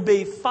on, there will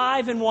be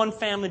 5 in one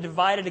family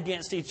divided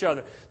against each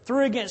other.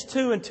 3 against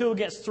 2 and 2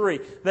 against 3.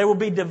 They will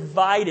be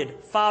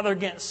divided. Father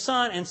against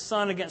son and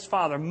son against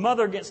father.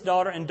 Mother against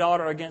daughter and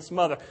daughter against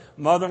mother.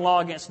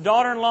 Mother-in-law against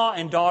daughter-in-law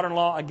and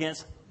daughter-in-law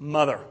against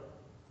mother.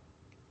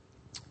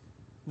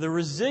 The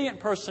resilient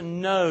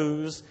person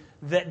knows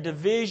that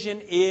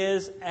division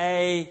is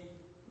a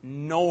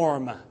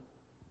norm.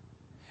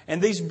 In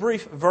these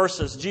brief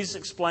verses, Jesus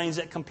explains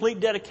that complete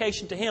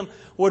dedication to Him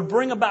would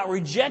bring about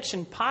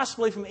rejection,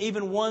 possibly from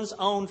even one's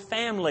own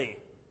family.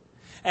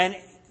 And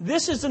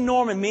this is the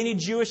norm in many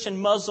Jewish and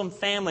Muslim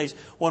families.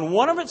 When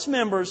one of its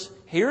members,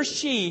 he or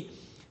she,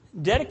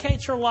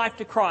 dedicates her life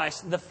to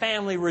Christ, the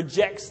family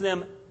rejects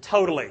them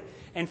totally.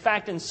 In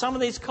fact, in some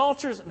of these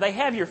cultures, they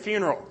have your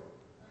funeral.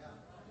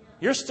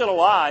 You're still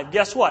alive.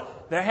 Guess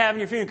what? They're having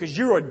your funeral because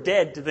you are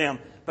dead to them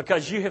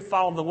because you have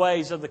followed the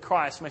ways of the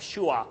Christ,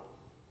 Messiah.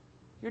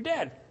 You're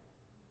dead.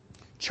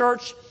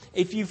 Church,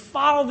 if you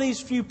follow these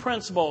few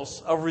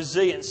principles of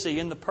resiliency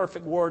in the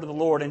perfect word of the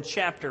Lord in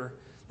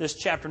this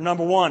chapter,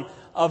 number 1,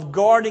 of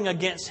guarding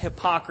against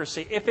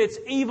hypocrisy. If it's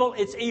evil,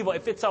 it's evil.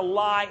 If it's a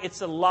lie, it's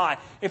a lie.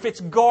 If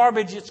it's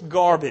garbage, it's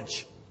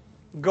garbage.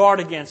 Guard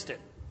against it.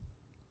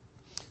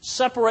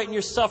 separating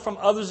yourself from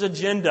others'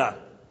 agenda,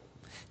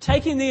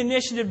 taking the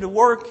initiative to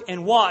work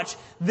and watch,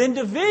 then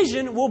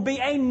division will be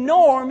a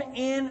norm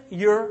in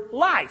your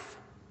life.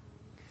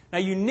 Now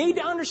you need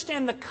to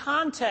understand the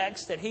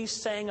context that he's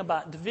saying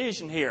about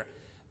division here.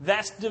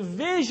 That's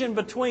division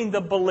between the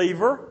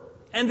believer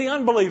and the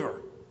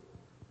unbeliever.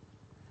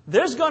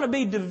 There's going to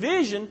be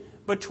division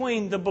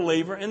between the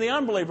believer and the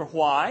unbeliever.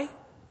 Why?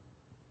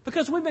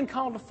 Because we've been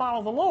called to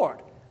follow the Lord,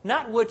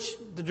 not which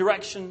the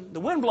direction the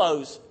wind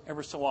blows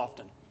ever so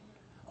often,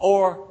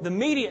 or the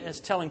media is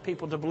telling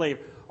people to believe,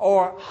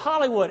 or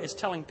Hollywood is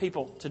telling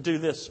people to do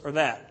this or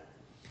that.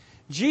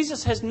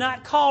 Jesus has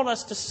not called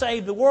us to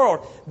save the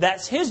world.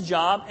 That's His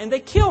job, and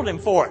they killed Him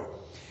for it.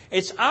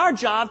 It's our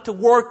job to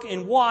work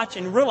and watch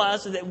and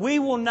realize that we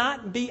will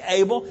not be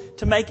able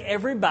to make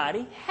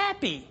everybody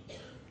happy.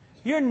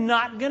 You're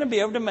not going to be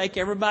able to make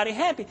everybody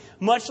happy,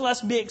 much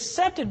less be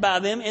accepted by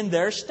them in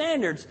their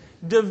standards.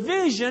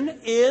 Division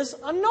is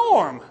a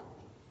norm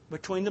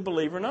between the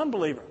believer and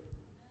unbeliever.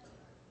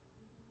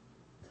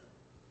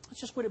 That's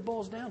just what it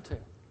boils down to.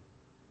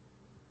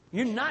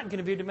 You're not going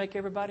to be able to make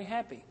everybody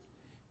happy.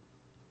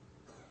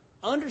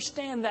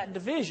 Understand that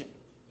division.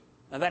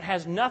 Now, that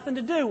has nothing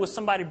to do with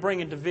somebody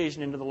bringing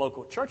division into the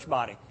local church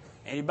body.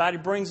 Anybody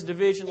brings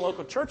division in the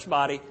local church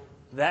body,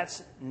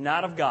 that's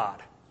not of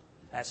God.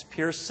 That's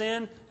pure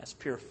sin. That's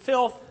pure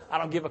filth. I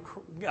don't give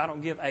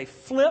a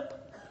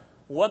flip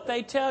what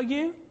they tell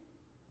you.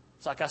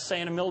 It's like I say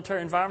in a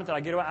military environment that I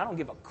get away. I don't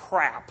give a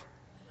crap.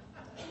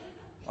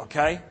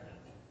 Okay?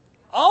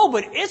 Oh,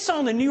 but it's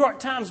on the New York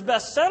Times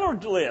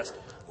bestseller list.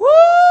 Woo!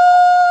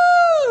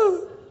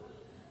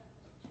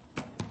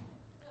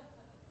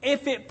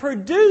 If it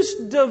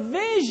produced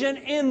division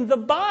in the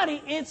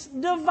body, it's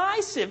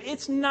divisive.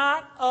 It's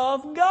not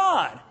of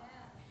God.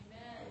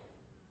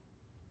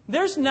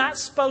 There's not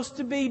supposed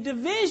to be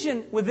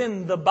division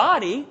within the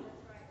body.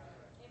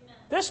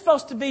 There's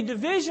supposed to be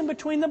division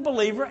between the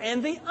believer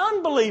and the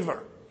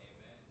unbeliever.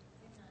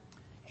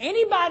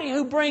 Anybody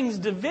who brings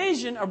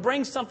division or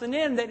brings something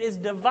in that is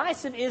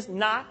divisive is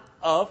not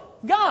of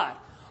God.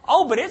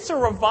 Oh, but it's a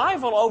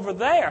revival over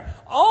there.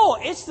 Oh,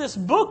 it's this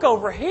book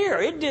over here.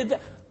 It did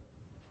that.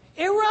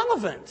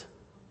 Irrelevant.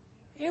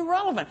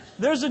 Irrelevant.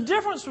 There's a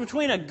difference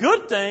between a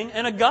good thing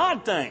and a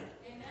God thing.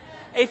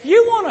 If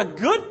you want a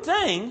good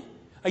thing,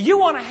 or you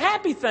want a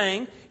happy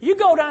thing, you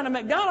go down to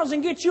McDonald's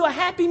and get you a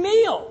Happy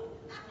Meal.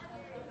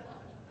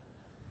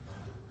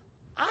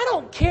 I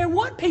don't care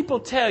what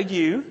people tell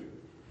you.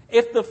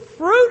 If the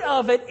fruit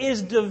of it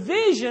is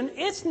division,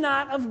 it's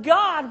not of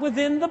God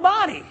within the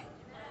body.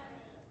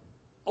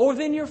 Or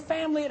within your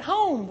family at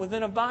home,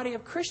 within a body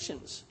of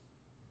Christians.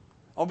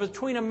 Or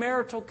between a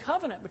marital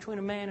covenant between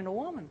a man and a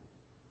woman.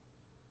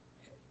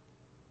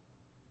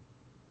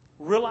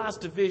 Realize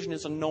division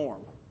is a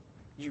norm.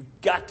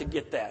 You've got to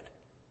get that.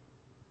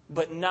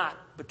 But not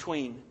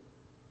between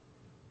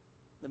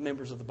the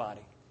members of the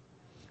body.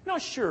 Now,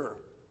 sure,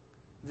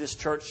 this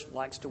church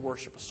likes to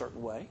worship a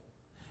certain way.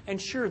 And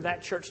sure,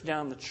 that church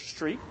down the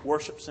street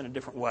worships in a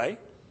different way.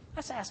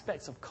 That's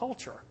aspects of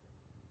culture.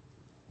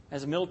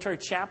 As a military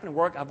chaplain,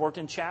 I've worked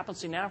in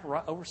chaplaincy now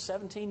for over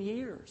 17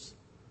 years.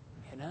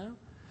 You know?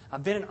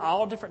 I've been in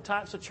all different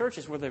types of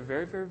churches where they're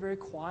very, very, very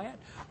quiet.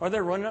 Or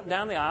they're running up and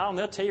down the aisle and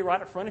they'll tell you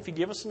right up front, if you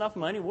give us enough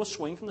money, we'll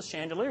swing from the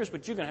chandeliers,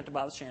 but you're going to have to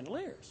buy the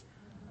chandeliers.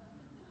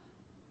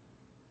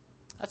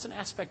 That's an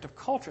aspect of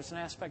culture. It's an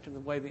aspect of the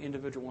way the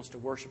individual wants to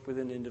worship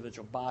within the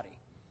individual body.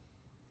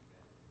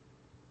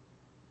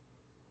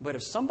 But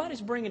if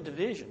somebody's bringing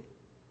division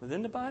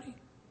within the body,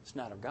 it's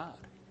not of God.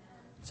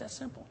 It's that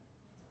simple.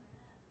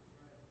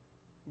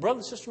 Brother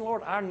and sister in the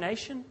Lord, our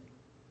nation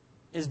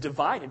is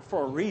divided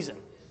for a reason.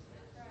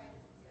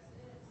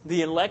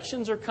 The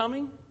elections are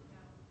coming.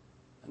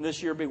 And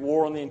this year will be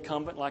war on the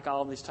incumbent like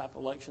all of these type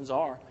of elections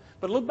are.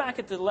 But look back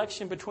at the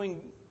election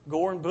between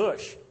Gore and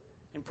Bush.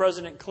 And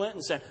President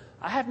Clinton said,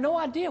 I have no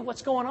idea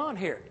what's going on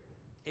here.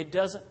 It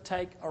doesn't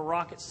take a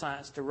rocket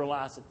science to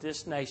realize that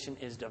this nation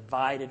is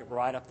divided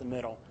right up the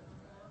middle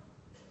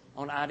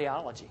on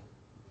ideology.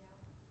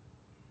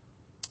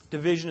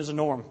 Division is a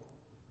norm.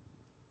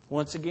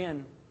 Once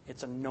again,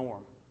 it's a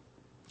norm.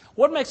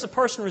 What makes a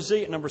person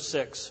resilient? Number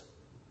 6.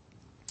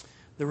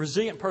 The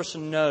resilient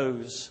person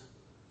knows,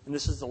 and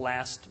this is the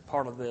last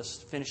part of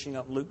this, finishing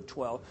up Luke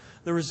 12.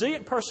 The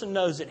resilient person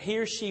knows that he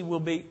or she will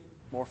be,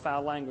 more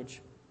foul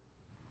language,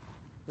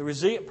 the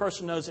resilient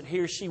person knows that he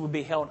or she will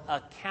be held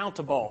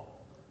accountable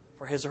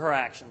for his or her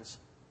actions.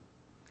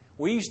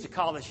 We used to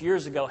call this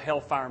years ago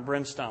hellfire and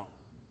brimstone.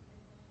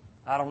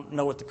 I don't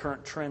know what the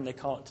current trend they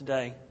call it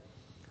today.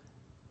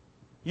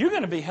 You're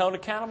going to be held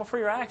accountable for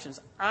your actions.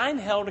 I'm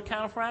held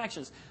accountable for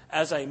actions.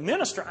 As a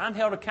minister, I'm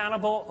held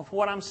accountable of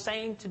what I'm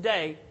saying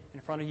today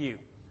in front of you.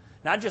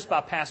 Not just by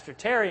Pastor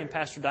Terry and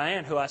Pastor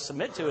Diane, who I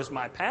submit to as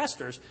my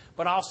pastors,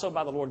 but also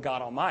by the Lord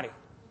God Almighty.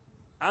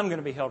 I'm going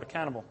to be held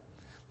accountable.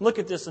 Look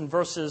at this in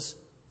verses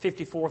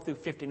 54 through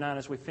 59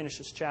 as we finish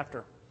this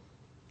chapter.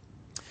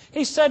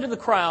 He said to the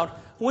crowd,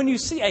 when you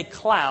see a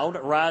cloud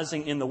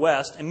rising in the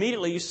west,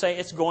 immediately you say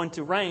it's going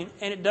to rain,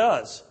 and it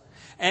does.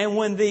 And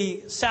when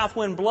the south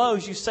wind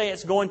blows, you say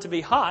it's going to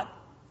be hot,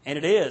 and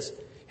it is.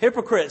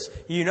 Hypocrites,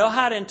 you know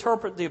how to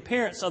interpret the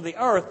appearance of the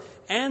earth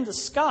and the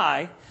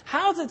sky.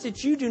 How is it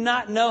that you do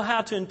not know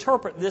how to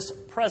interpret this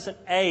present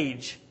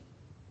age?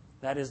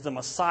 That is the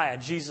Messiah,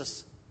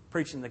 Jesus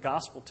preaching the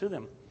gospel to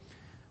them.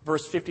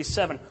 Verse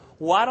 57,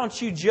 why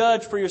don't you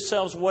judge for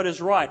yourselves what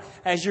is right?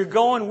 As you're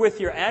going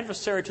with your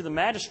adversary to the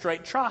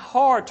magistrate, try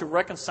hard to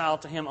reconcile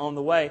to him on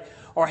the way,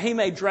 or he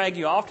may drag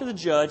you off to the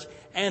judge,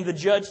 and the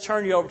judge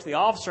turn you over to the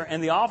officer,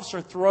 and the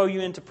officer throw you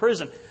into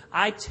prison.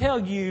 I tell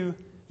you,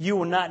 you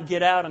will not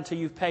get out until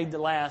you've paid the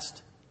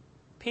last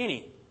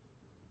penny.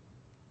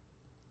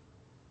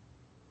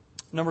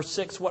 Number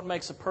 6, what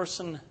makes a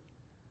person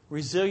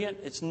resilient?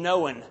 It's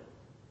knowing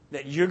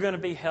that you're going to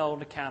be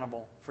held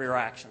accountable for your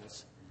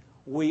actions.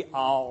 We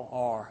all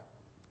are.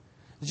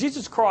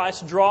 Jesus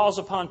Christ draws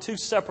upon 2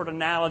 separate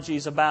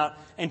analogies about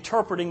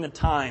interpreting the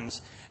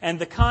times and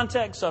the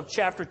context of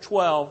chapter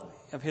 12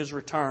 of His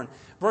return.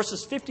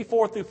 Verses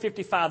 54 through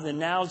 55, the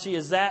analogy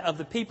is that of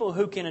the people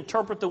who can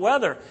interpret the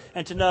weather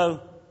and to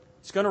know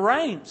it's going to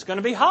rain, it's going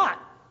to be hot.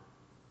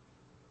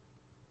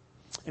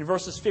 In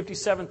verses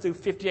 57 through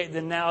 58, the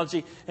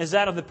analogy is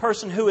that of the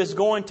person who is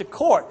going to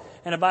court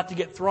and about to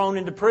get thrown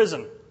into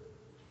prison.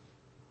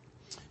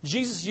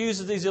 Jesus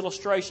uses these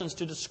illustrations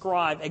to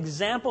describe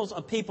examples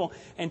of people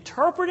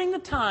interpreting the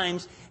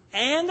times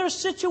and their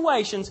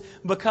situations,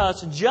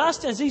 because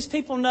just as these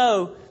people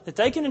know that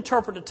they can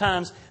interpret the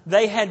times,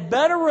 they had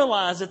better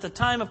realize that the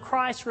time of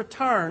Christ's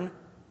return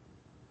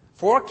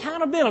for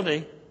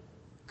accountability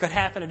could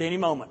happen at any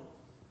moment.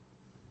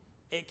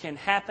 It can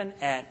happen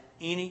at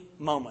any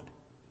moment.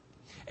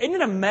 Isn't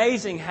it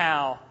amazing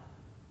how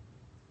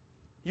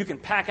you can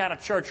pack out a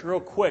church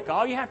real quick?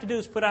 All you have to do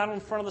is put out on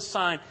the front of the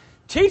sign,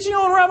 teaching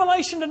on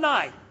Revelation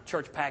tonight.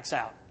 Church packs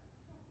out.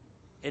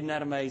 Isn't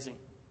that amazing?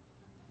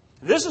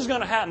 This is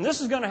going to happen.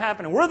 This is going to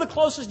happen. And we're the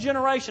closest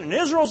generation. And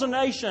Israel's a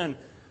nation.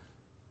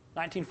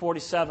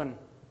 1947.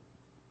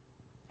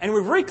 And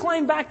we've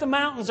reclaimed back the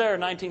mountains there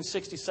in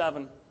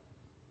 1967.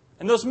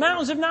 And those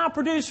mountains have now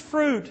produced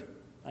fruit.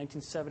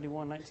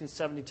 1971,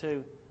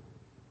 1972.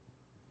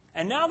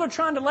 And now they're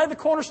trying to lay the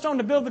cornerstone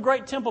to build the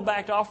great temple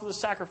back to offer the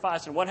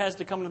sacrifice. And what has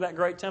to come to that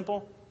great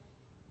temple?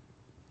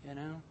 You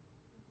know,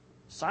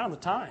 sign of the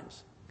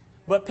times.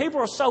 But people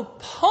are so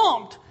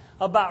pumped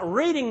about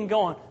reading and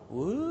going,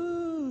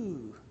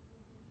 woo.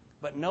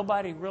 But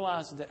nobody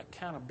realizes that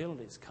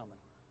accountability is coming.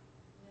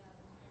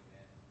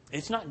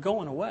 It's not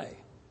going away.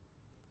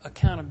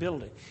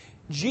 Accountability.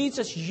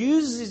 Jesus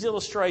uses these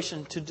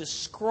illustrations to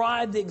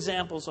describe the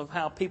examples of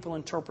how people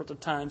interpret the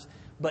times,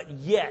 but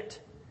yet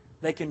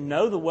they can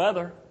know the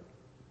weather.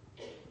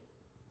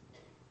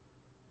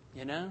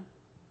 You know?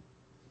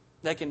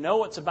 They can know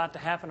what's about to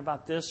happen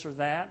about this or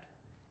that,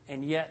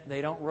 and yet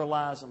they don't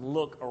realize and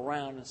look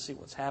around and see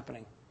what's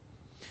happening.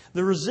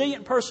 The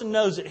resilient person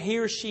knows that he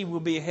or she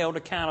will be held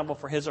accountable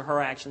for his or her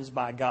actions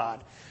by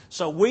God.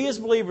 So we as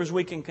believers,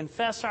 we can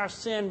confess our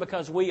sin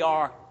because we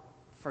are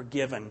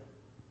forgiven.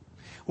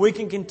 We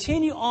can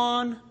continue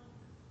on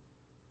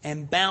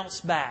and bounce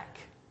back.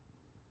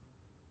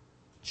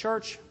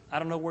 Church, I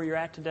don't know where you're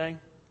at today.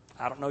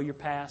 I don't know your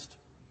past.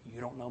 You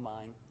don't know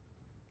mine.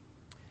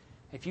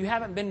 If you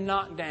haven't been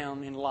knocked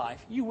down in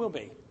life, you will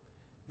be.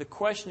 The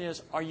question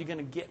is, are you going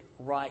to get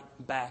right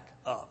back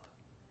up?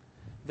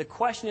 The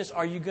question is,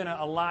 are you going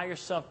to allow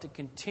yourself to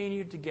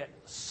continue to get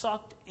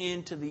sucked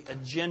into the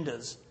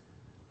agendas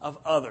of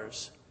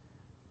others?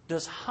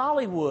 Does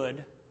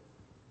Hollywood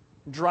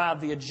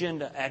drive the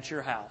agenda at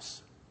your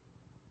house?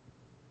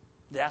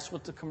 That's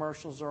what the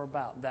commercials are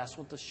about. That's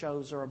what the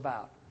shows are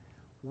about.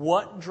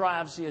 What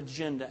drives the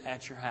agenda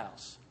at your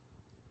house?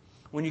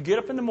 When you get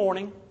up in the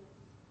morning,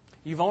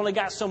 you've only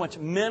got so much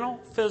mental,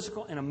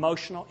 physical, and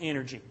emotional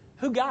energy.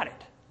 Who got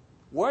it?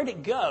 Where did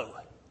it go?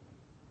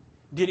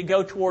 Did it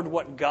go toward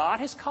what God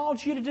has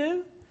called you to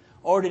do?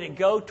 Or did it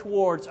go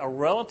towards a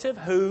relative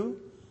who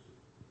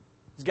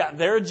has got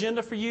their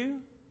agenda for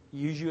you,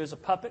 use you as a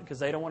puppet because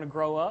they don't want to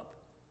grow up?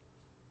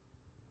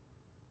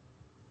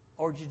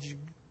 Or did you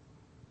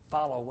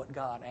follow what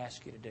God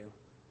asked you to do?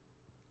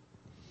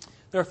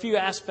 There are a few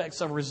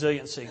aspects of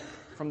resiliency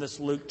from this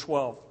Luke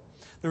 12.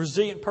 The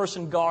resilient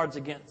person guards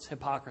against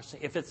hypocrisy.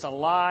 If it's a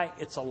lie,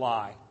 it's a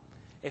lie.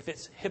 If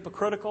it's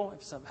hypocritical, if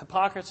it's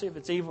hypocrisy, if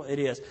it's evil, it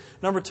is.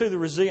 Number 2, the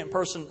resilient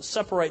person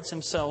separates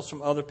himself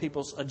from other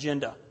people's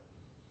agenda.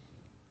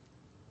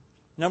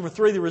 Number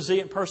 3, the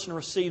resilient person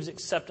receives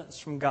acceptance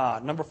from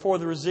God. Number 4,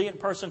 the resilient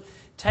person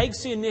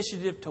takes the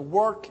initiative to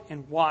work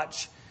and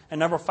watch. And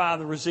number 5,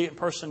 the resilient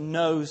person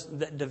knows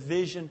that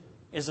division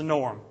is a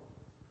norm.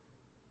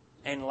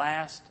 And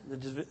last,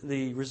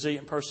 the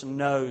resilient person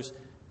knows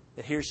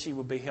that he or she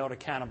will be held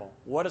accountable.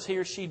 What does he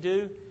or she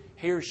do?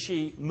 He or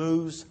she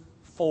moves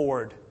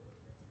forward.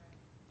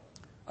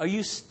 Are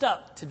you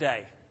stuck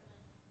today?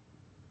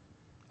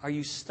 Are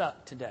you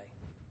stuck today?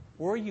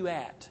 Where are you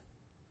at?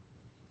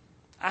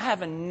 I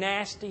have a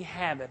nasty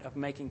habit of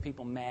making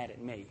people mad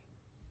at me.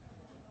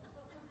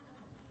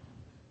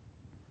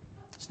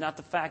 It's not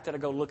the fact that I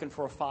go looking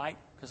for a fight,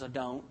 because I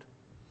don't.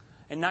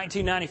 In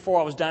 1994,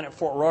 I was down at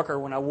Fort Rucker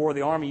when I wore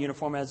the Army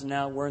uniform, as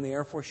now wearing the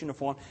Air Force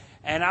uniform.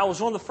 And I was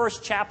one of the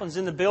first chaplains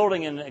in the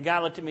building, and a guy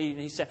looked at me and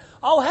he said,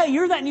 "Oh, hey,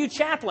 you're that new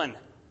chaplain.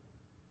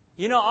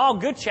 You know, all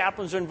good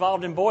chaplains are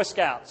involved in Boy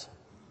Scouts."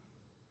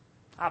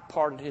 I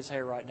parted his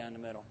hair right down the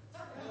middle.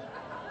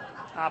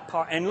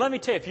 And let me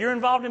tell you, if you're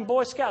involved in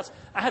Boy Scouts,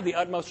 I have the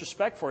utmost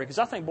respect for you because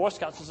I think Boy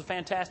Scouts is a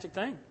fantastic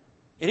thing.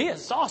 It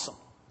is. It's awesome.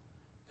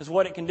 Because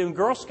what it can do. And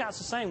Girl Scouts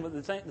the same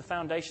with the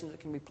foundation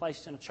that can be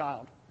placed in a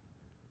child.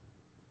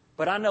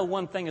 But I know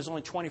one thing is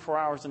only 24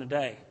 hours in a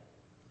day.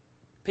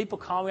 People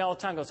call me all the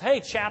time and goes, "Hey,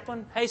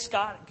 chaplain, hey,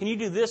 Scott, can you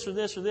do this or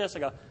this or this?" I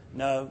go,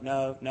 "No,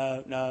 no,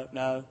 no, no,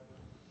 no."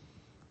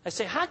 They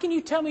say, "How can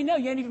you tell me no?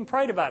 You ain't even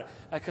prayed about it."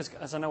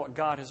 Because I know what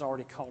God has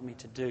already called me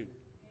to do.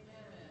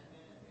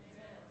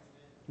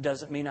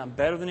 Does it mean I'm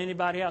better than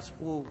anybody else?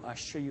 Ooh, I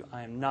assure you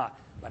I am not.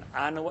 But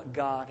I know what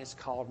God has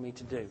called me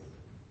to do.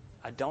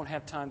 I don't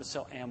have time to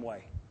sell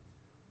Amway.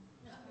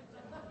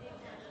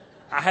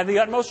 I have the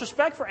utmost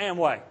respect for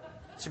Amway.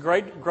 It's a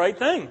great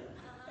thing.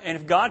 And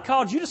if God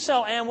called you to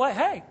sell Amway,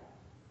 hey,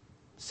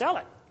 sell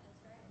it.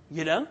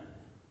 You know?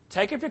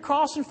 Take up your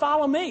cross and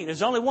follow me.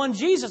 There's only one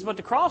Jesus, but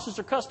the crosses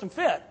are custom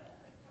fit.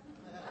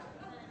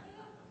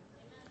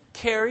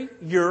 Carry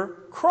your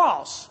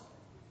cross.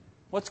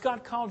 What's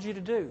God called you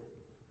to do?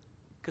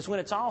 Because when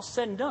it's all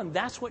said and done,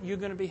 that's what you're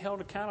going to be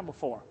held accountable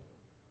for.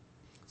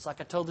 It's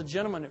like I told the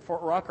gentleman at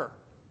Fort Rucker.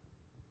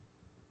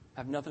 I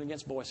have nothing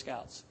against Boy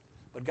Scouts.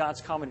 But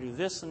God's called me to do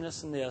this and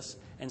this and this.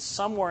 And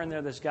somewhere in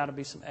there's got to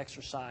be some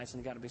exercise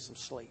and there's got to be some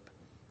sleep.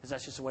 Because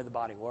that's just the way the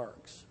body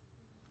works.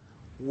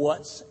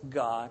 What's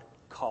God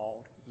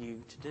called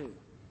you to do?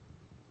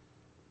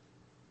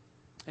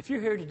 If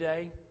you're here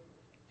today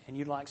and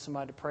you'd like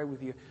somebody to pray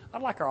with you,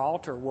 I'd like our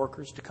altar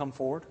workers to come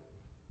forward.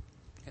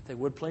 If they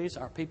would, please,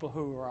 our people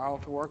who are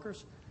altar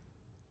workers.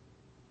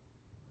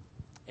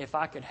 If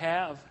I could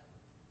have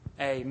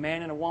a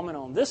man and a woman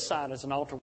on this side as an altar